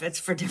different outfits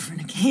for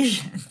different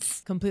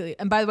occasions. Completely.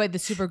 And by the way, the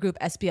Supergoop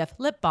SPF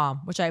lip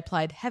balm, which I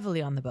applied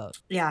heavily on the boat.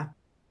 Yeah.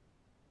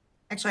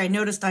 Actually, I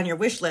noticed on your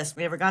wish list,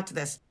 we never got to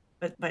this,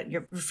 but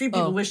your free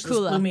people wish list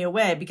blew me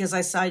away because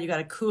I saw you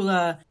got a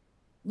Kula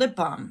lip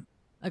balm.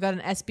 I got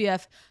an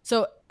SPF.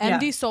 So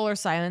MD Solar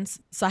Science.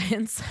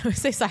 I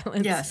say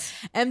silence. Yes.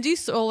 MD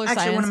Solar Science.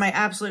 Actually, one of my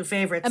absolute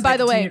favorites. And by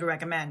the way, to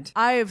recommend.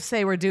 I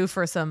say we're due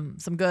for some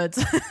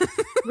goods.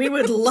 We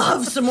would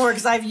love some more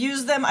because I've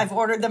used them. I've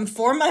ordered them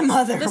for my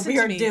mother. Listen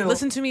to me.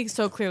 Listen to me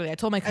so clearly. I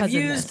told my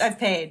cousin I've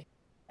paid.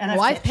 And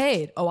I've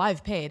paid.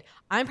 I've paid.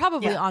 I'm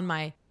probably on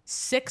my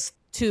 6th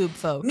tube,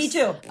 folks. Me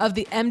too. Of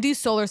the MD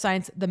Solar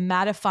Science, the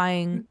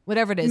mattifying,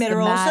 whatever it is.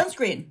 Mineral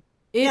sunscreen.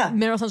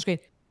 Mineral sunscreen.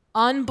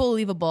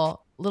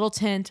 Unbelievable. Little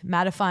tint,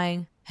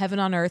 mattifying, heaven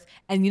on earth.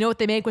 And you know what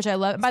they make, which I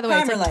love? And by the way,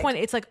 it's like 20.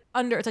 It's like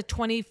under, it's like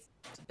 20.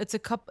 It's a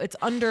cup. It's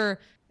under,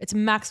 it's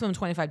maximum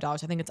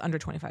 $25. I think it's under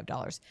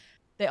 $25.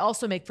 They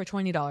also make for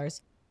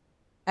 $20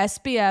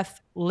 SPF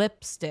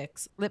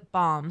lipsticks, lip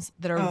balms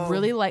that are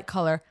really light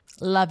color.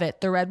 Love it.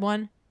 The red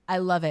one, I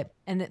love it.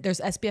 And there's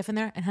SPF in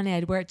there. And honey,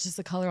 I'd wear it just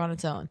the color on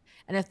its own.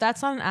 And if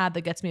that's not an ad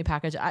that gets me a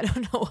package, I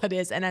don't know what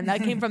is. And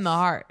that came from the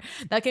heart.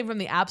 That came from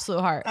the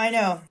absolute heart. I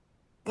know.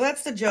 Well,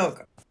 that's the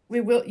joke. We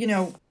will,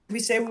 we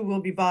say we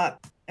will be bought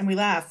and we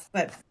laugh,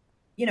 but,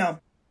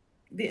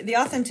 the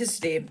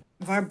authenticity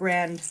of our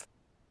brand.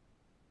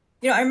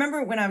 I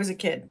remember when I was a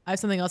kid. I have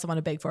something else I want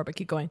to beg for, but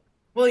keep going.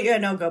 Well,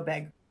 no, go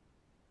beg.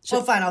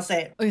 Well, fine, I'll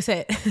say it. Okay,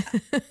 say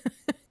it.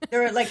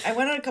 There were I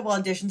went on a couple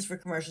auditions for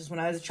commercials when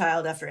I was a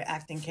child after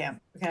acting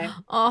camp, okay?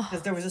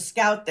 Because there was a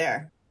scout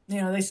there.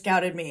 They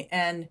scouted me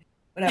and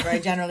whatever. I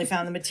generally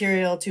found the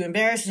material too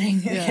embarrassing,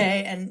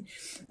 okay, and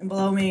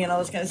below me and all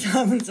this kind of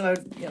stuff. And so I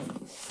would,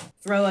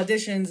 throw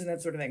auditions and that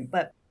sort of thing.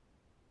 But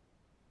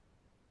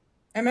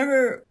I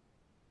remember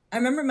I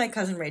remember my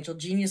cousin Rachel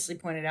geniusly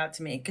pointed out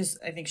to me, because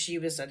I think she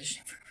was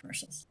auditioning for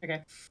commercials.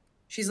 Okay.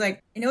 She's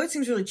like, it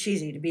seems really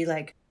cheesy to be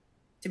like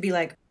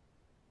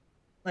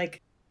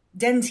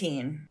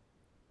Dentyne,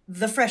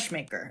 the fresh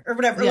maker or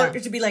whatever, or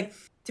to be like,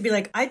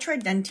 I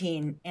tried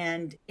Dentyne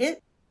and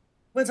it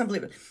was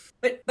unbelievable.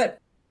 But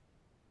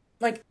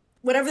like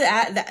whatever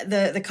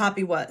the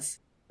copy was,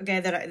 okay,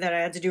 that I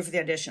had to do for the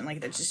audition,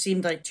 like that just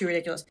seemed like too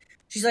ridiculous.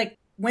 She's like,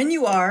 when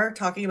you are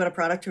talking about a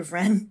product to a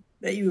friend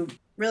that you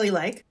really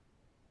like,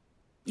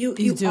 you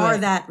are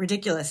that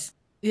ridiculous.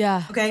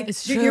 Yeah. Okay.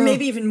 It's true. You're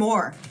maybe even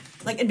more.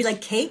 Like, it'd be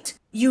like, Kate,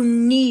 you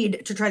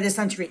need to try this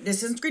sunscreen.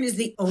 This sunscreen is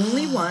the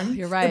only one.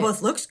 You're right. It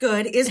both looks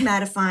good, is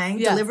mattifying,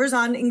 delivers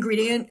on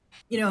ingredient,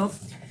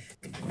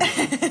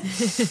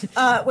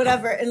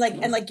 whatever. And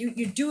like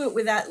you do it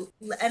with that,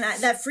 and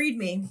that freed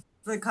me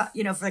for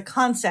the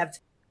concept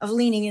of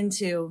leaning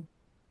into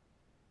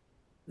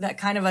that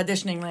kind of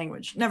auditioning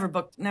language. Never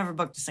booked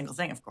a single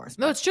thing, of course.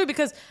 No, it's true,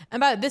 because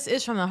this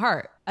is from the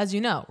heart, as you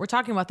know. We're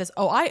talking about this.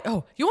 You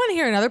want to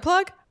hear another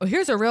plug? Oh,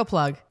 here's a real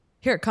plug.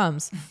 Here it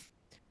comes.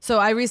 So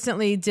I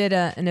recently did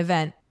an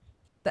event,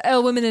 the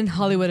L Women in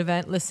Hollywood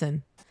event.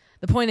 Listen,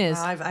 the point is,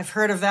 I've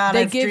heard of that.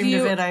 They I've give dreamed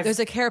you of it. there's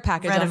a care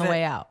package on the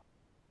way out,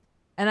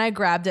 and I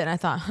grabbed it and I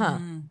thought,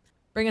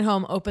 bring it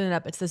home, open it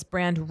up. It's this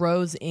brand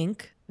Rose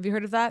Inc. Have you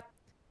heard of that?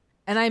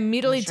 And I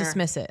immediately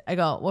dismiss it. I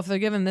go, well, if they're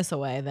giving this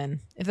away,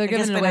 then if they're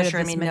giving it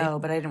away, no,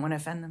 but I didn't want to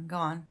offend them. Go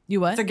on.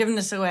 You what? If they're giving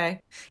this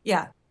away,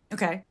 yeah,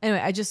 okay.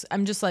 Anyway,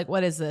 I'm just like,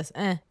 what is this?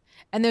 And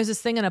there's this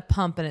thing in a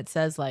pump, and it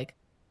says like,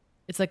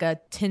 it's like a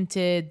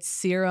tinted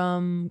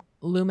serum,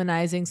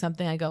 luminizing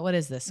something. I go, what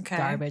is this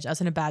garbage? I was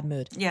in a bad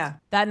mood. Yeah.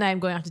 That night I'm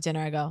going out to dinner.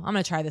 I go, I'm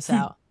going to try this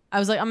out. I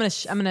was like, I'm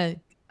going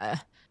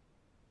to.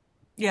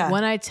 Yeah.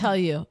 When I tell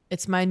you,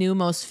 it's my new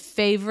most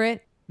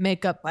favorite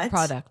makeup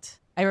product.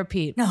 I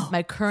repeat,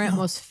 my current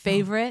most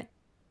favorite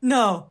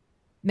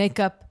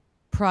makeup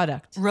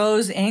product.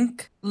 Rose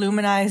Inc.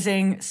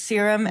 Luminizing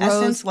Serum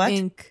Essence. What?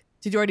 Inc.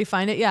 Did you already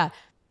find it? Yeah.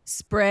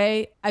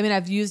 Spray. I mean,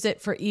 I've used it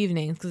for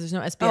evenings because there's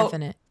no SPF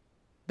in it.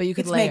 But you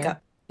could layer.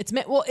 Makeup. It's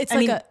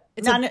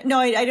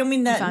I don't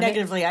mean that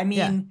negatively. I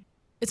mean,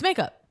 it's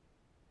makeup.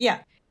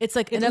 Yeah. It's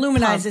like it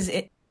luminizes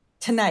it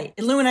tonight.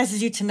 It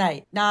luminizes you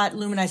tonight, not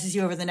luminizes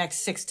you over the next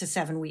 6 to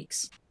 7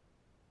 weeks.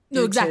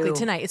 No, exactly.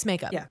 Tonight. It's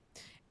makeup. Yeah.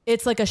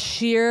 It's like a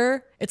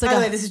sheer. It's like By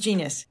the way, this is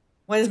genius.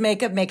 What is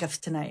makeup? Makeup's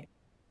tonight.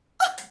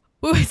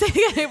 Wait, say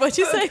again. What'd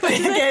you say?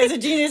 Okay, it's a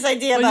genius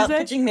idea about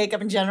pitching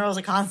makeup in general as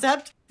a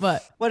concept.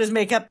 What is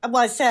makeup? Well,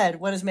 I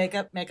said, what is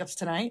makeup? Makeup's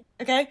tonight.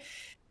 Okay.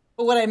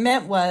 But what I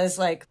meant was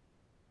like,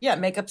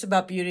 makeup's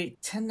about beauty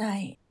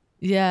tonight.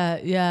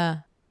 Yeah.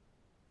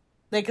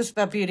 Makeup's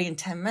about beauty in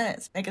 10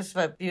 minutes. Makeup's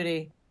about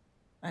beauty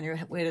on your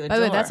way to the door. By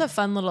the way, that's a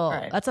fun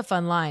that's a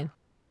fun line.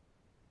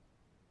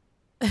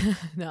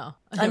 No.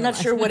 I'm not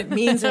sure what it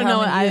means or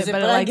how to use it,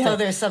 but I know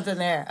there's something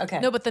there. Okay.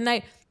 No, but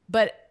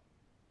but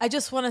I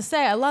just want to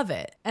say I love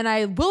it. And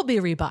I will be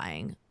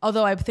rebuying,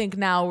 although I think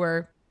now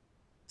we're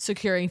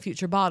securing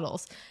future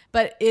bottles.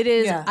 But it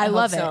is, I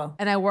love it.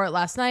 And I wore it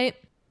last night.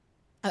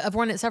 I've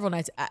worn it several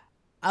nights.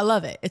 I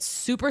love it. It's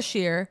super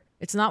sheer.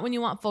 It's not when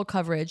you want full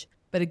coverage,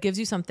 but it gives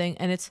you something,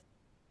 and it's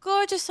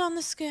gorgeous on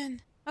the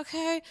skin.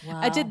 Okay. Wow.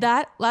 I did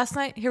that last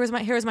night. Here was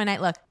my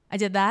night look. I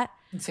did that.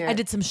 I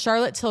did some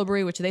Charlotte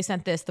Tilbury, which they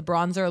sent the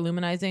bronzer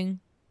illuminizing.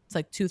 It's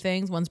like two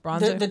things. One's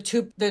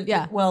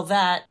bronzer. Well,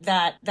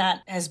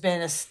 that has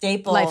been a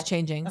staple, life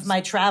changing of my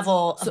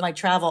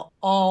travel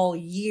all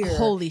year.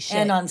 Holy shit!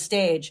 And on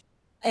stage.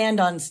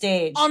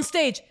 On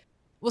stage.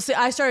 Well, see,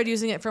 I started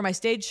using it for my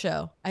stage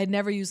show. I had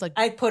never used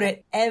I put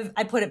it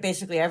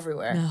basically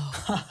everywhere. No.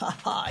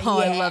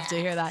 I love to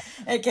hear that.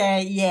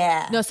 Okay,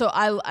 yeah. No, so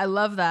I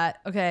love that.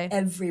 Okay.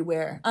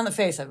 Everywhere. On the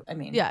face, I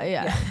mean.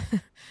 Yeah.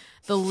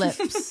 The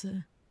lips.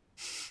 No,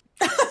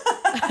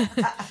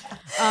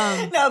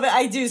 but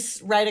I do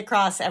right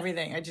across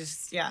everything. I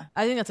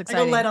think that's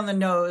exciting. I go light on the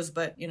nose,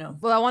 but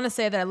Well, I want to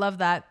say that I love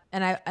that,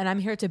 and I'm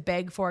here to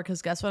beg for it,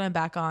 because guess what I'm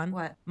back on?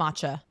 What?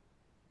 Matcha.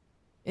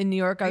 In New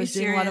York, I was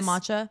doing a lot of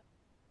matcha.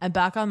 I'm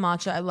back on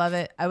matcha. I love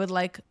it. I would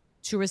like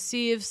to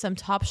receive some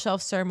top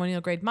shelf ceremonial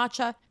grade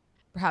matcha,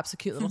 perhaps a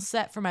cute little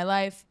set for my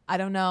life. I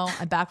don't know.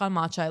 I'm back on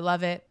matcha. I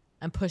love it.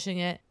 I'm pushing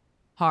it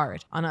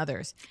hard on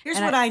others. Here's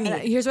what I need.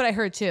 Here's what I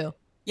heard too.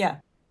 Yeah.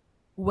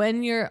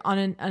 When you're on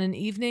an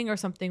evening or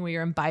something where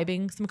you're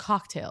imbibing some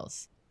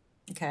cocktails.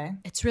 Okay.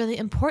 It's really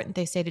important,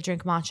 they say, to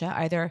drink matcha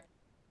either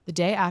the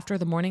day after or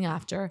the morning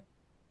after.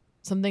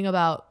 Something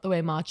about the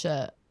way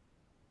matcha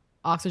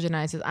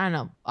oxygenizes. I don't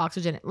know.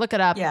 Oxygen. Look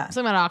it up. Yeah.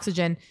 Something about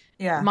oxygen.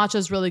 Yeah. Matcha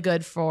is really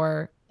good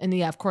for, and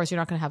of course, you're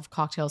not going to have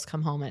cocktails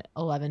come home at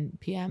 11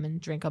 p.m. and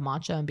drink a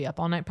matcha and be up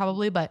all night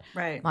probably, but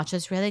matcha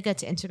is really good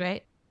to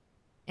integrate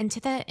into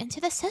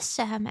the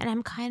system. And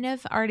I'm kind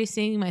of already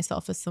seeing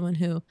myself as someone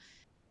who,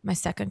 my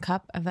second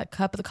cup, I have that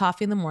cup of the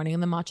coffee in the morning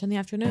and the matcha in the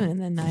afternoon,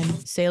 and then I'm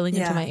sailing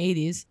into my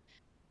 80s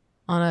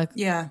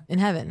in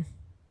heaven.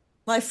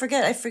 Well, I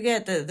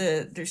forget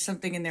that there's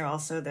something in there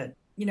also that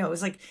you know, it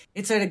was like,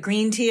 it's sort of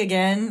green tea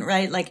again,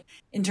 right? Like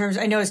in terms,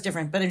 I know it's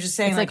different, but I'm just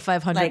saying it's like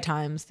 500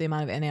 times the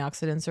amount of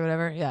antioxidants or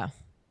whatever. Yeah. It's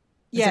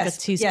yes, like a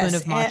teaspoon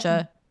of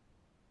matcha.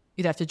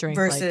 You'd have to drink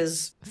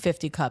versus like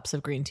 50 cups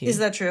of green tea. Is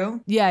that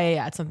true?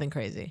 Yeah. It's something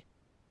crazy.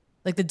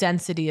 Like the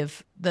density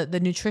of the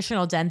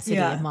nutritional density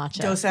of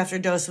matcha. Dose after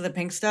dose of the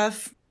pink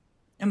stuff.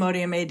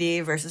 Imodium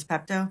AD versus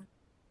Pepto.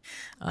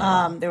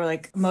 They were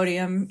like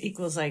Imodium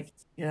equals like,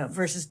 you know,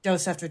 versus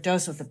dose after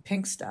dose of the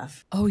pink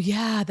stuff. Oh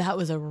yeah, that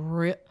was a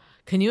real.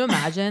 Can you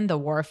imagine the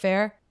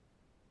warfare?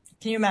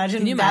 Can you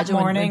imagine that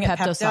morning when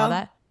Pepto saw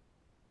that?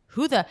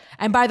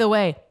 And by the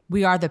way,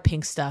 we are the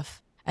pink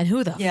stuff. And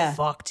who the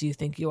fuck do you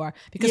think you are?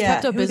 Because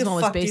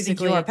Pepto-Bismol was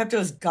basically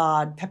Pepto's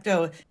God.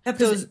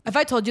 Pepto's. If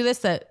I told you this,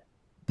 that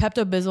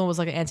Pepto-Bismol was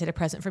like an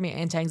antidepressant for me,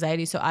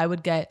 anti-anxiety, so I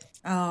would get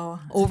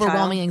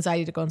overwhelming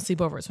anxiety to go on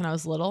sleepovers when I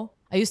was little.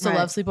 I used to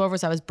love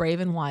sleepovers. I was brave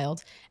and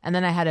wild, and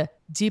then I had a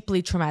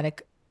deeply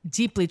traumatic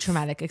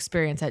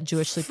experience at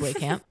Jewish sleepaway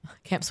camp,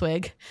 Camp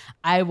Swig.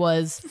 I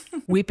was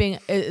weeping.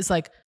 It's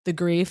like the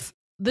grief.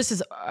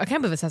 I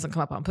can't believe this hasn't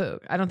come up on Poog.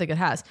 I don't think it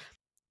has.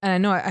 And I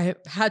know I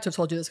had to have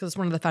told you this because it's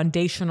one of the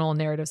foundational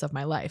narratives of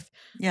my life.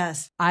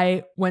 Yes.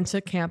 I went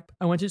to camp.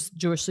 I went to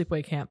Jewish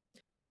sleepaway camp.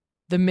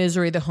 The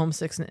misery, the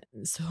homesickness,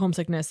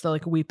 the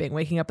like weeping,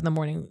 waking up in the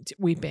morning,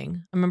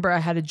 weeping. I remember I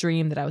had a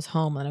dream that I was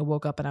home and I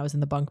woke up and I was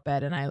in the bunk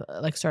bed and I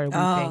like started weeping.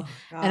 God,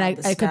 and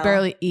I could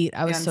barely eat.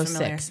 I was so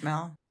sick.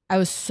 Smell. I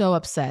was so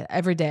upset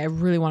every day. I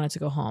really wanted to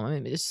go home. I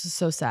mean, it's just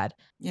so sad.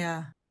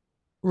 Yeah.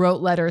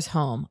 Wrote letters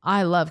home.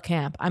 I love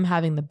camp. I'm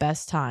having the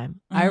best time.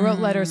 I wrote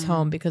letters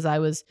home because I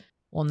was,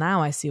 well,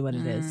 now I see what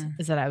it is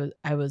that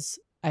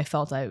I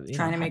felt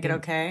trying to make it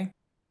okay.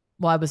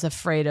 Well, I was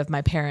afraid of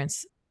my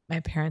parents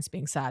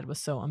being sad was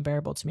so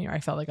unbearable to me, or I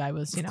felt like I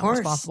was,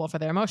 responsible for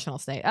their emotional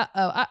state.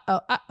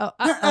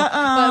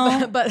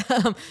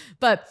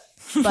 But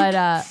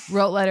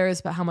wrote letters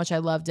about how much I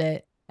loved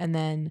it. And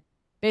then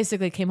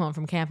basically came home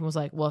from camp and was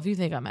like, well, if you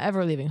think I'm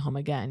ever leaving home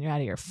again, you're out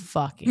of your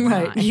fucking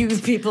mind. You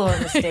people are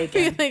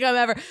mistaken. You think I'm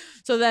ever.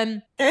 So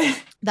then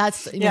that's,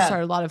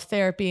 started a lot of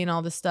therapy and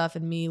all this stuff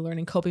and me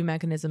learning coping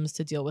mechanisms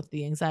to deal with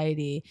the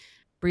anxiety,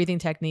 breathing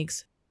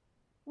techniques,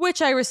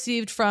 which I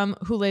received from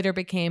who later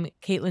became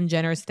Caitlyn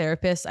Jenner's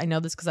therapist. I know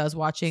this because I was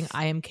watching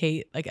I Am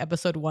Kate, like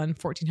episode 1,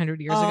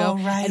 1400 years ago.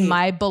 Right. And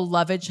my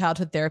beloved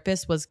childhood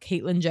therapist was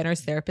Caitlyn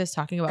Jenner's therapist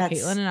talking about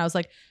Caitlyn. And I was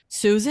like,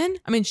 Susan?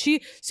 I mean,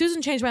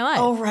 Susan changed my life.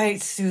 Oh,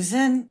 right.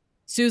 Susan,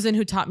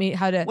 who taught me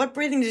how to. What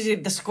breathing did you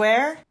do? The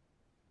square?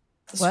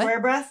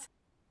 Square breath?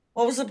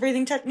 What was the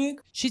breathing technique?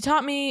 She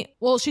taught me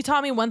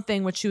one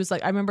thing, which she was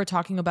like, I remember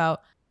talking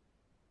about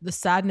the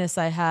sadness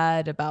I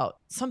had about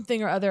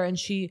something or other. And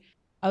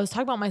I was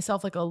talking about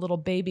myself like a little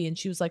baby, and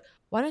she was like,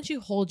 why don't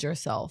you hold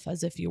yourself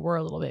as if you were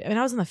a little baby? I mean,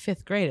 I was in the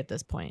 5th grade at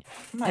this point.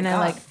 I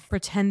like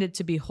pretended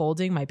to be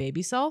holding my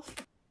baby self.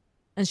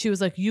 And she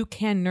was like, you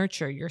can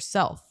nurture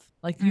yourself.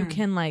 Like you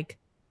can like,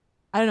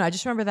 I don't know. I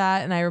just remember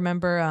that. And I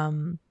remember,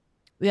 a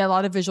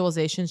lot of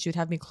visualizations. She would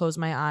have me close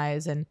my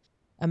eyes and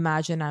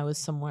imagine I was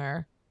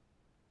somewhere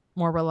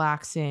more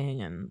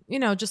relaxing and,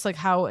 just like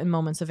how in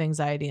moments of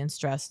anxiety and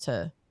stress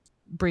to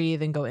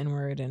breathe and go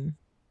inward, and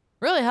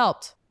really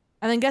helped.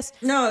 And then guess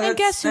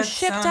who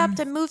shipped up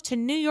to move to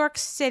New York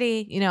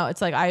City?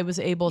 It's like I was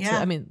able to,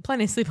 I mean,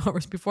 plenty of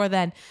sleepovers before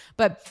then,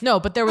 but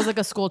there was like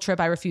a school trip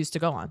I refused to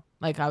go on.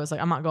 Like I was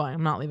like, I'm not going,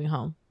 I'm not leaving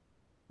home.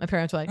 My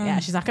parents were like, yeah,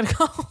 she's not going to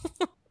go.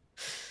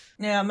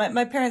 Yeah.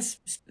 My parents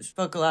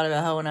spoke a lot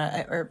about how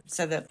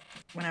said that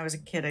when I was a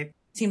kid, I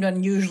seemed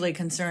unusually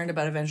concerned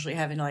about eventually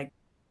having to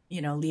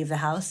leave the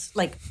house,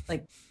 like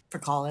for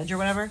college or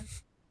whatever.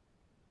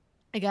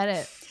 I get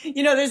it.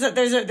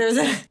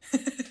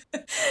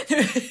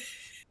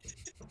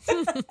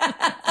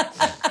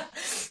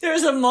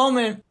 There's a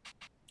moment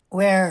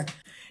where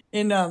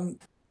in the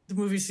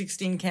movie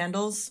 16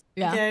 Candles.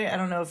 Yeah. Okay. I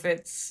don't know if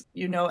it's,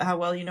 how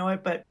well you know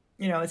it, but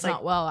it's like,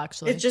 not well,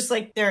 actually. It's just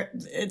like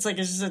it's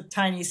just a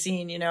tiny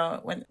scene,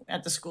 when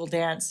at the school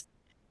dance,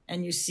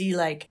 and you see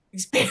like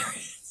these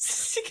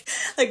parents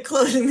like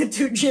closing the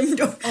 2 gym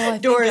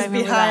doors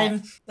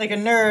behind like a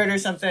nerd or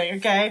something.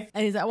 Okay.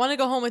 And he's like, I want to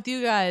go home with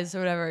you guys or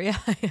whatever. Yeah.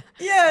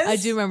 Yes. I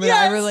do remember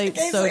that. I relate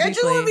so deeply. I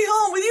just want to be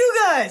home with you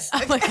guys.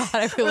 Oh my God.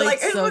 I relate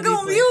so deeply. I want to go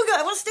home with you guys.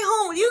 I want to stay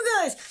home with you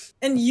guys.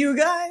 And you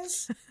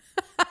guys,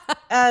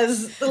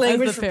 as the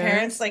language for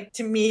parents, like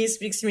to me,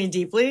 speaks to me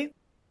deeply.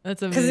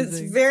 That's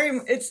amazing.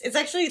 Because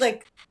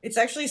it's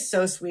actually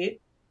so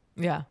sweet.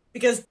 Yeah.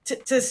 Because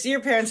to see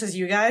your parents as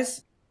you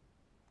guys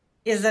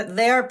is that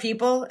they are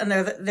people, and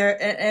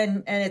they're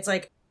and it's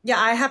like, yeah,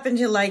 I happen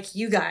to like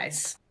you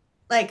guys.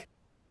 Like,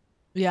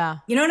 yeah.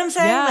 You know what I'm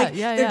saying? Yeah, like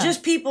yeah, they're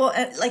just people,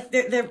 and like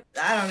they're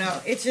I don't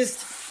know. It's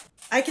just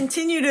I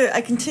continue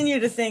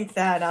to think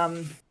that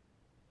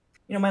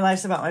my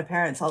life's about my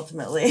parents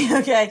ultimately.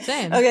 Okay.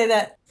 Same. Okay,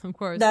 that of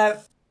course.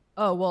 That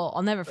oh well,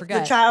 I'll never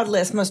forget. The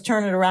childless must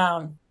turn it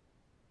around,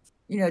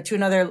 to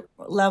another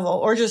level,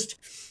 or just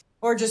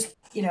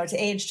to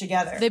age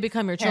together. They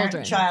become your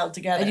children. Child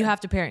together. And you have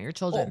to parent your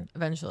children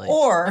eventually.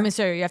 Or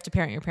you have to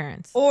parent your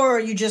parents. Or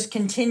you just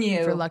continue.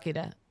 If you're lucky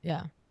to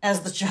Yeah.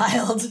 as the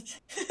child.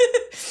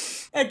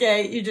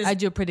 Okay, I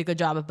do a pretty good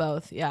job of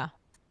both. Yeah.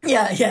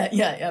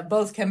 Yeah.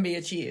 Both can be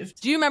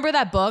achieved. Do you remember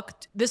that book?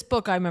 This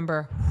book I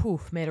remember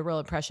made a real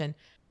impression.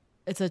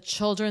 It's a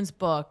children's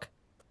book,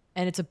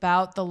 and it's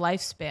about the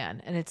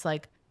lifespan, and it's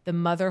like the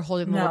mother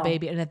holding the little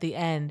baby, and at the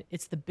end,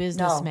 it's the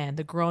businessman,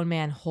 the grown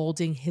man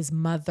holding his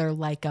mother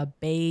like a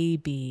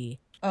baby.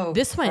 Oh,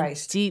 this went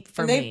Christ. deep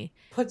for And they me.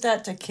 Put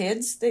that to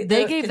kids? They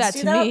gave that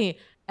to me,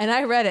 and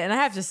I read it, and I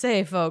have to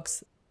say,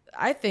 folks,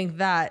 I think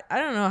that, I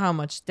don't know how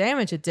much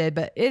damage it did,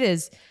 but it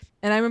is,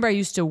 and I remember I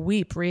used to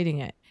weep reading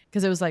it,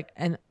 because it was like,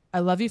 and I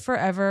love you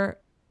forever,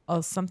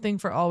 something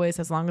for always,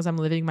 as long as I'm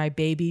living, my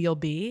baby you'll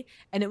be.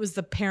 And it was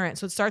the parent.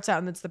 So it starts out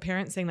and it's the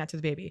parent saying that to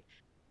the baby.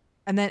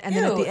 And then at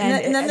the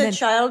end. And then the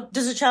child,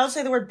 does the child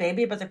say the word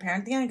baby about the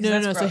parent at the end?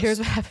 No. So here's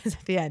what happens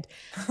at the end.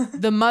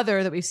 The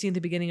mother that we've seen at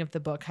the beginning of the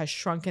book has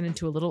shrunken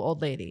into a little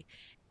old lady.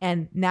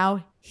 And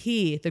now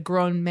he, the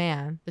grown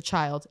man, the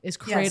child, is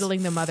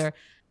cradling the mother.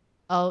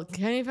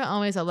 Can you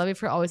always, I love you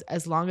for always,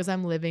 as long as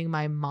I'm living,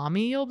 my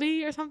mommy you'll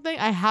be, or something.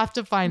 I have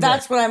to find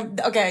That's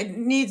what okay,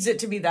 needs it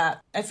to be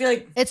that. I feel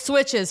like it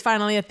switches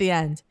finally at the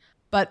end.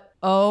 But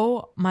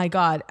oh my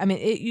God. I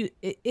mean,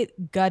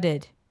 it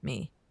gutted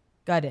me.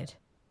 Gutted.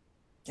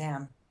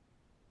 Damn.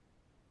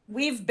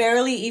 We've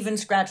barely even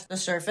scratched the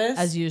surface.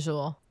 As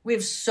usual. We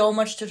have so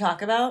much to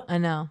talk about. I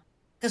know.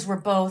 Because we're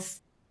both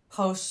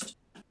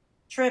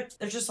post-trip.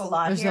 There's just a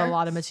lot There's a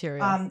lot of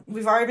material.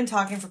 We've already been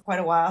talking for quite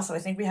a while, so I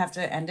think we have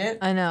to end it.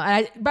 I know.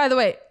 And by the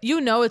way,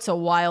 it's a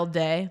wild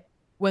day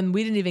when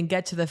we didn't even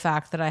get to the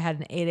fact that I had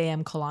an 8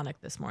 a.m. colonic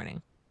this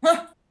morning.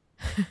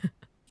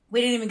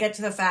 We didn't even get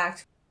to the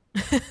fact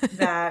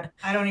that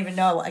I don't even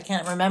know. I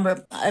can't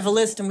remember. I have a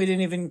list and we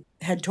didn't even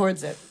head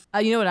towards it.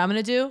 You know what I'm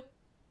going to do?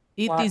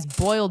 Eat these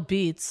boiled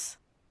beets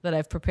that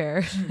I've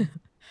prepared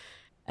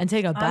and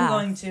take a bath. I'm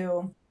going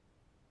to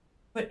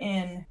put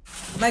in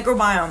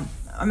microbiome.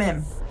 I'm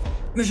in.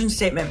 Mission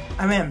statement.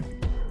 I'm in.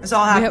 It's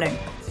all happening.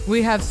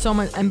 We have so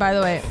much. And by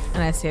the way,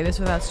 and I say this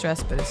without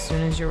stress, but as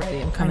soon as you're ready,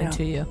 I'm coming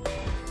to you.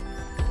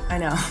 I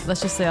know.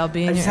 Let's just say I'll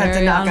be in your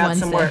area on Wednesday. I just have to knock out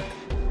some work.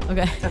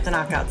 Okay. I have to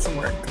knock out some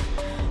work.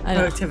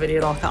 Productivity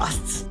at all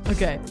costs.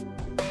 Okay.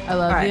 I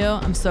love you.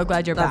 I'm so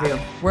glad you're back. You.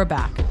 We're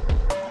back.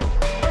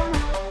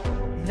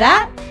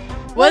 That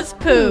was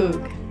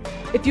Poog.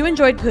 If you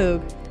enjoyed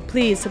Poog,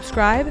 please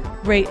subscribe,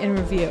 rate, and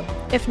review.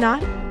 If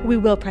not, we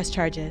will press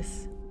charges.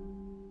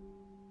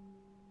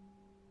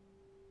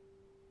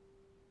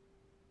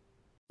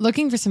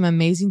 Looking for some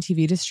amazing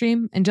TV to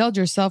stream? Indulge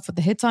yourself with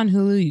the hits on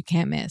Hulu you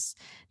can't miss.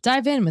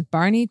 Dive in with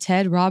Barney,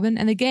 Ted, Robin,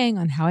 and the gang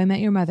on How I Met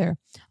Your Mother.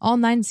 All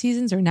 9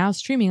 seasons are now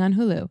streaming on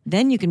Hulu.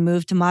 Then you can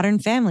move to Modern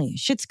Family,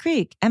 Schitt's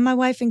Creek, and My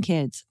Wife and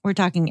Kids. We're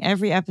talking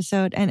every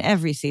episode and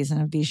every season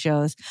of these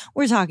shows.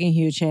 We're talking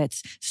huge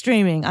hits,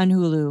 streaming on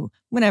Hulu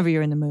whenever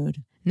you're in the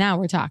mood. Now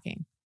we're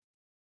talking.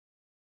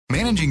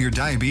 Managing your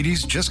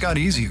diabetes just got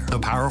easier. The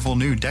powerful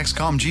new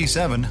Dexcom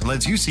G7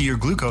 lets you see your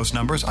glucose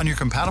numbers on your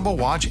compatible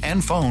watch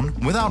and phone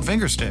without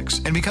finger sticks.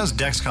 And because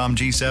Dexcom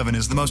G7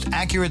 is the most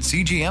accurate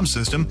CGM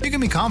system, you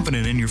can be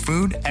confident in your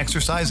food,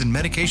 exercise, and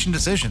medication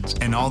decisions.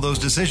 And all those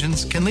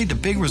decisions can lead to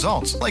big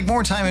results, like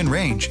more time in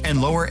range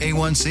and lower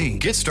A1C.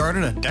 Get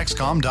started at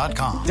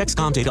Dexcom.com.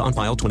 Dexcom data on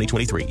file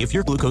 2023. If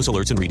your glucose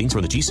alerts and readings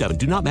from the G7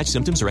 do not match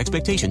symptoms or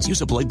expectations,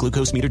 use a blood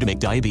glucose meter to make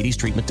diabetes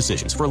treatment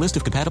decisions. For a list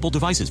of compatible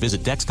devices,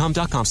 visit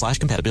Dexcom.com/compatibility.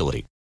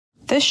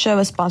 This show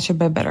is sponsored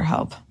by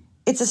BetterHelp.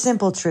 It's a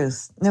simple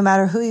truth. No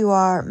matter who you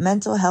are,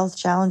 mental health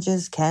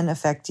challenges can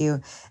affect you,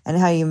 and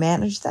how you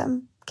manage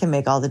them can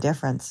make all the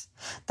difference.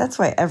 That's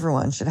why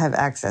everyone should have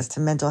access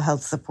to mental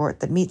health support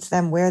that meets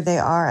them where they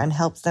are and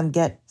helps them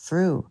get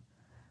through.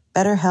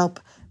 BetterHelp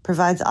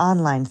provides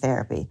online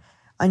therapy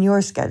on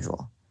your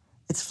schedule.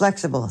 It's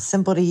flexible,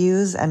 simple to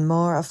use, and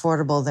more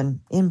affordable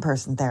than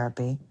in-person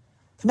therapy.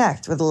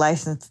 Connect with a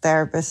licensed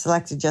therapist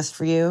selected just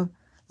for you.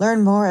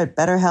 Learn more at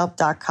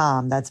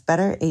BetterHelp.com. That's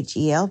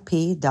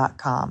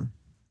BetterHelp.com.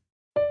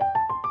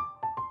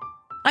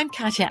 I'm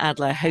Katya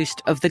Adler,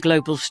 host of The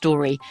Global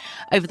Story.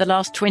 Over the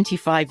last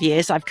 25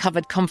 years, I've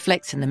covered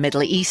conflicts in the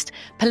Middle East,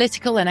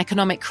 political and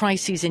economic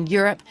crises in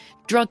Europe,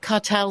 drug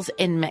cartels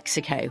in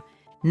Mexico.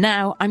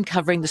 Now I'm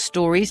covering the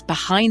stories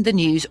behind the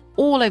news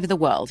all over the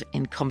world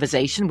in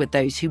conversation with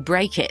those who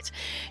break it.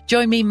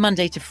 Join me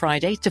Monday to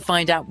Friday to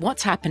find out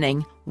what's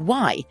happening,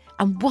 why,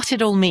 and what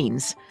it all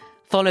means.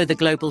 Follow The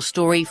Global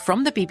Story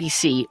from the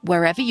BBC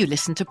wherever you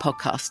listen to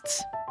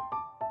podcasts.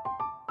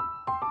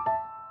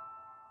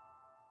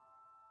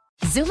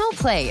 Xumo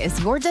Play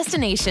is your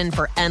destination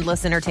for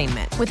endless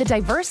entertainment. With a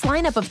diverse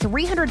lineup of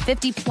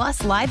 350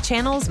 plus live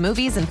channels,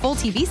 movies, and full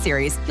TV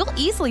series, you'll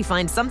easily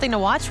find something to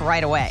watch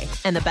right away.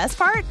 And the best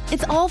part?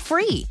 It's all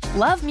free.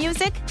 Love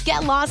music?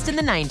 Get lost in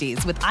the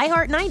 90s with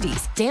iHeart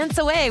 90s, dance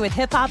away with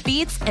hip-hop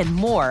beats, and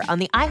more on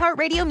the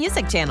iHeartRadio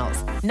music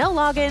channels. No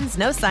logins,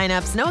 no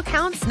signups, no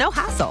accounts, no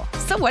hassle.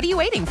 So what are you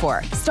waiting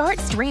for? Start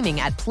streaming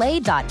at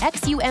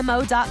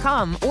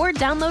play.xumo.com or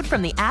download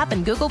from the app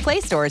and Google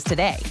Play stores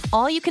today.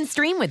 All you can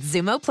stream with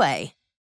Xumo Play.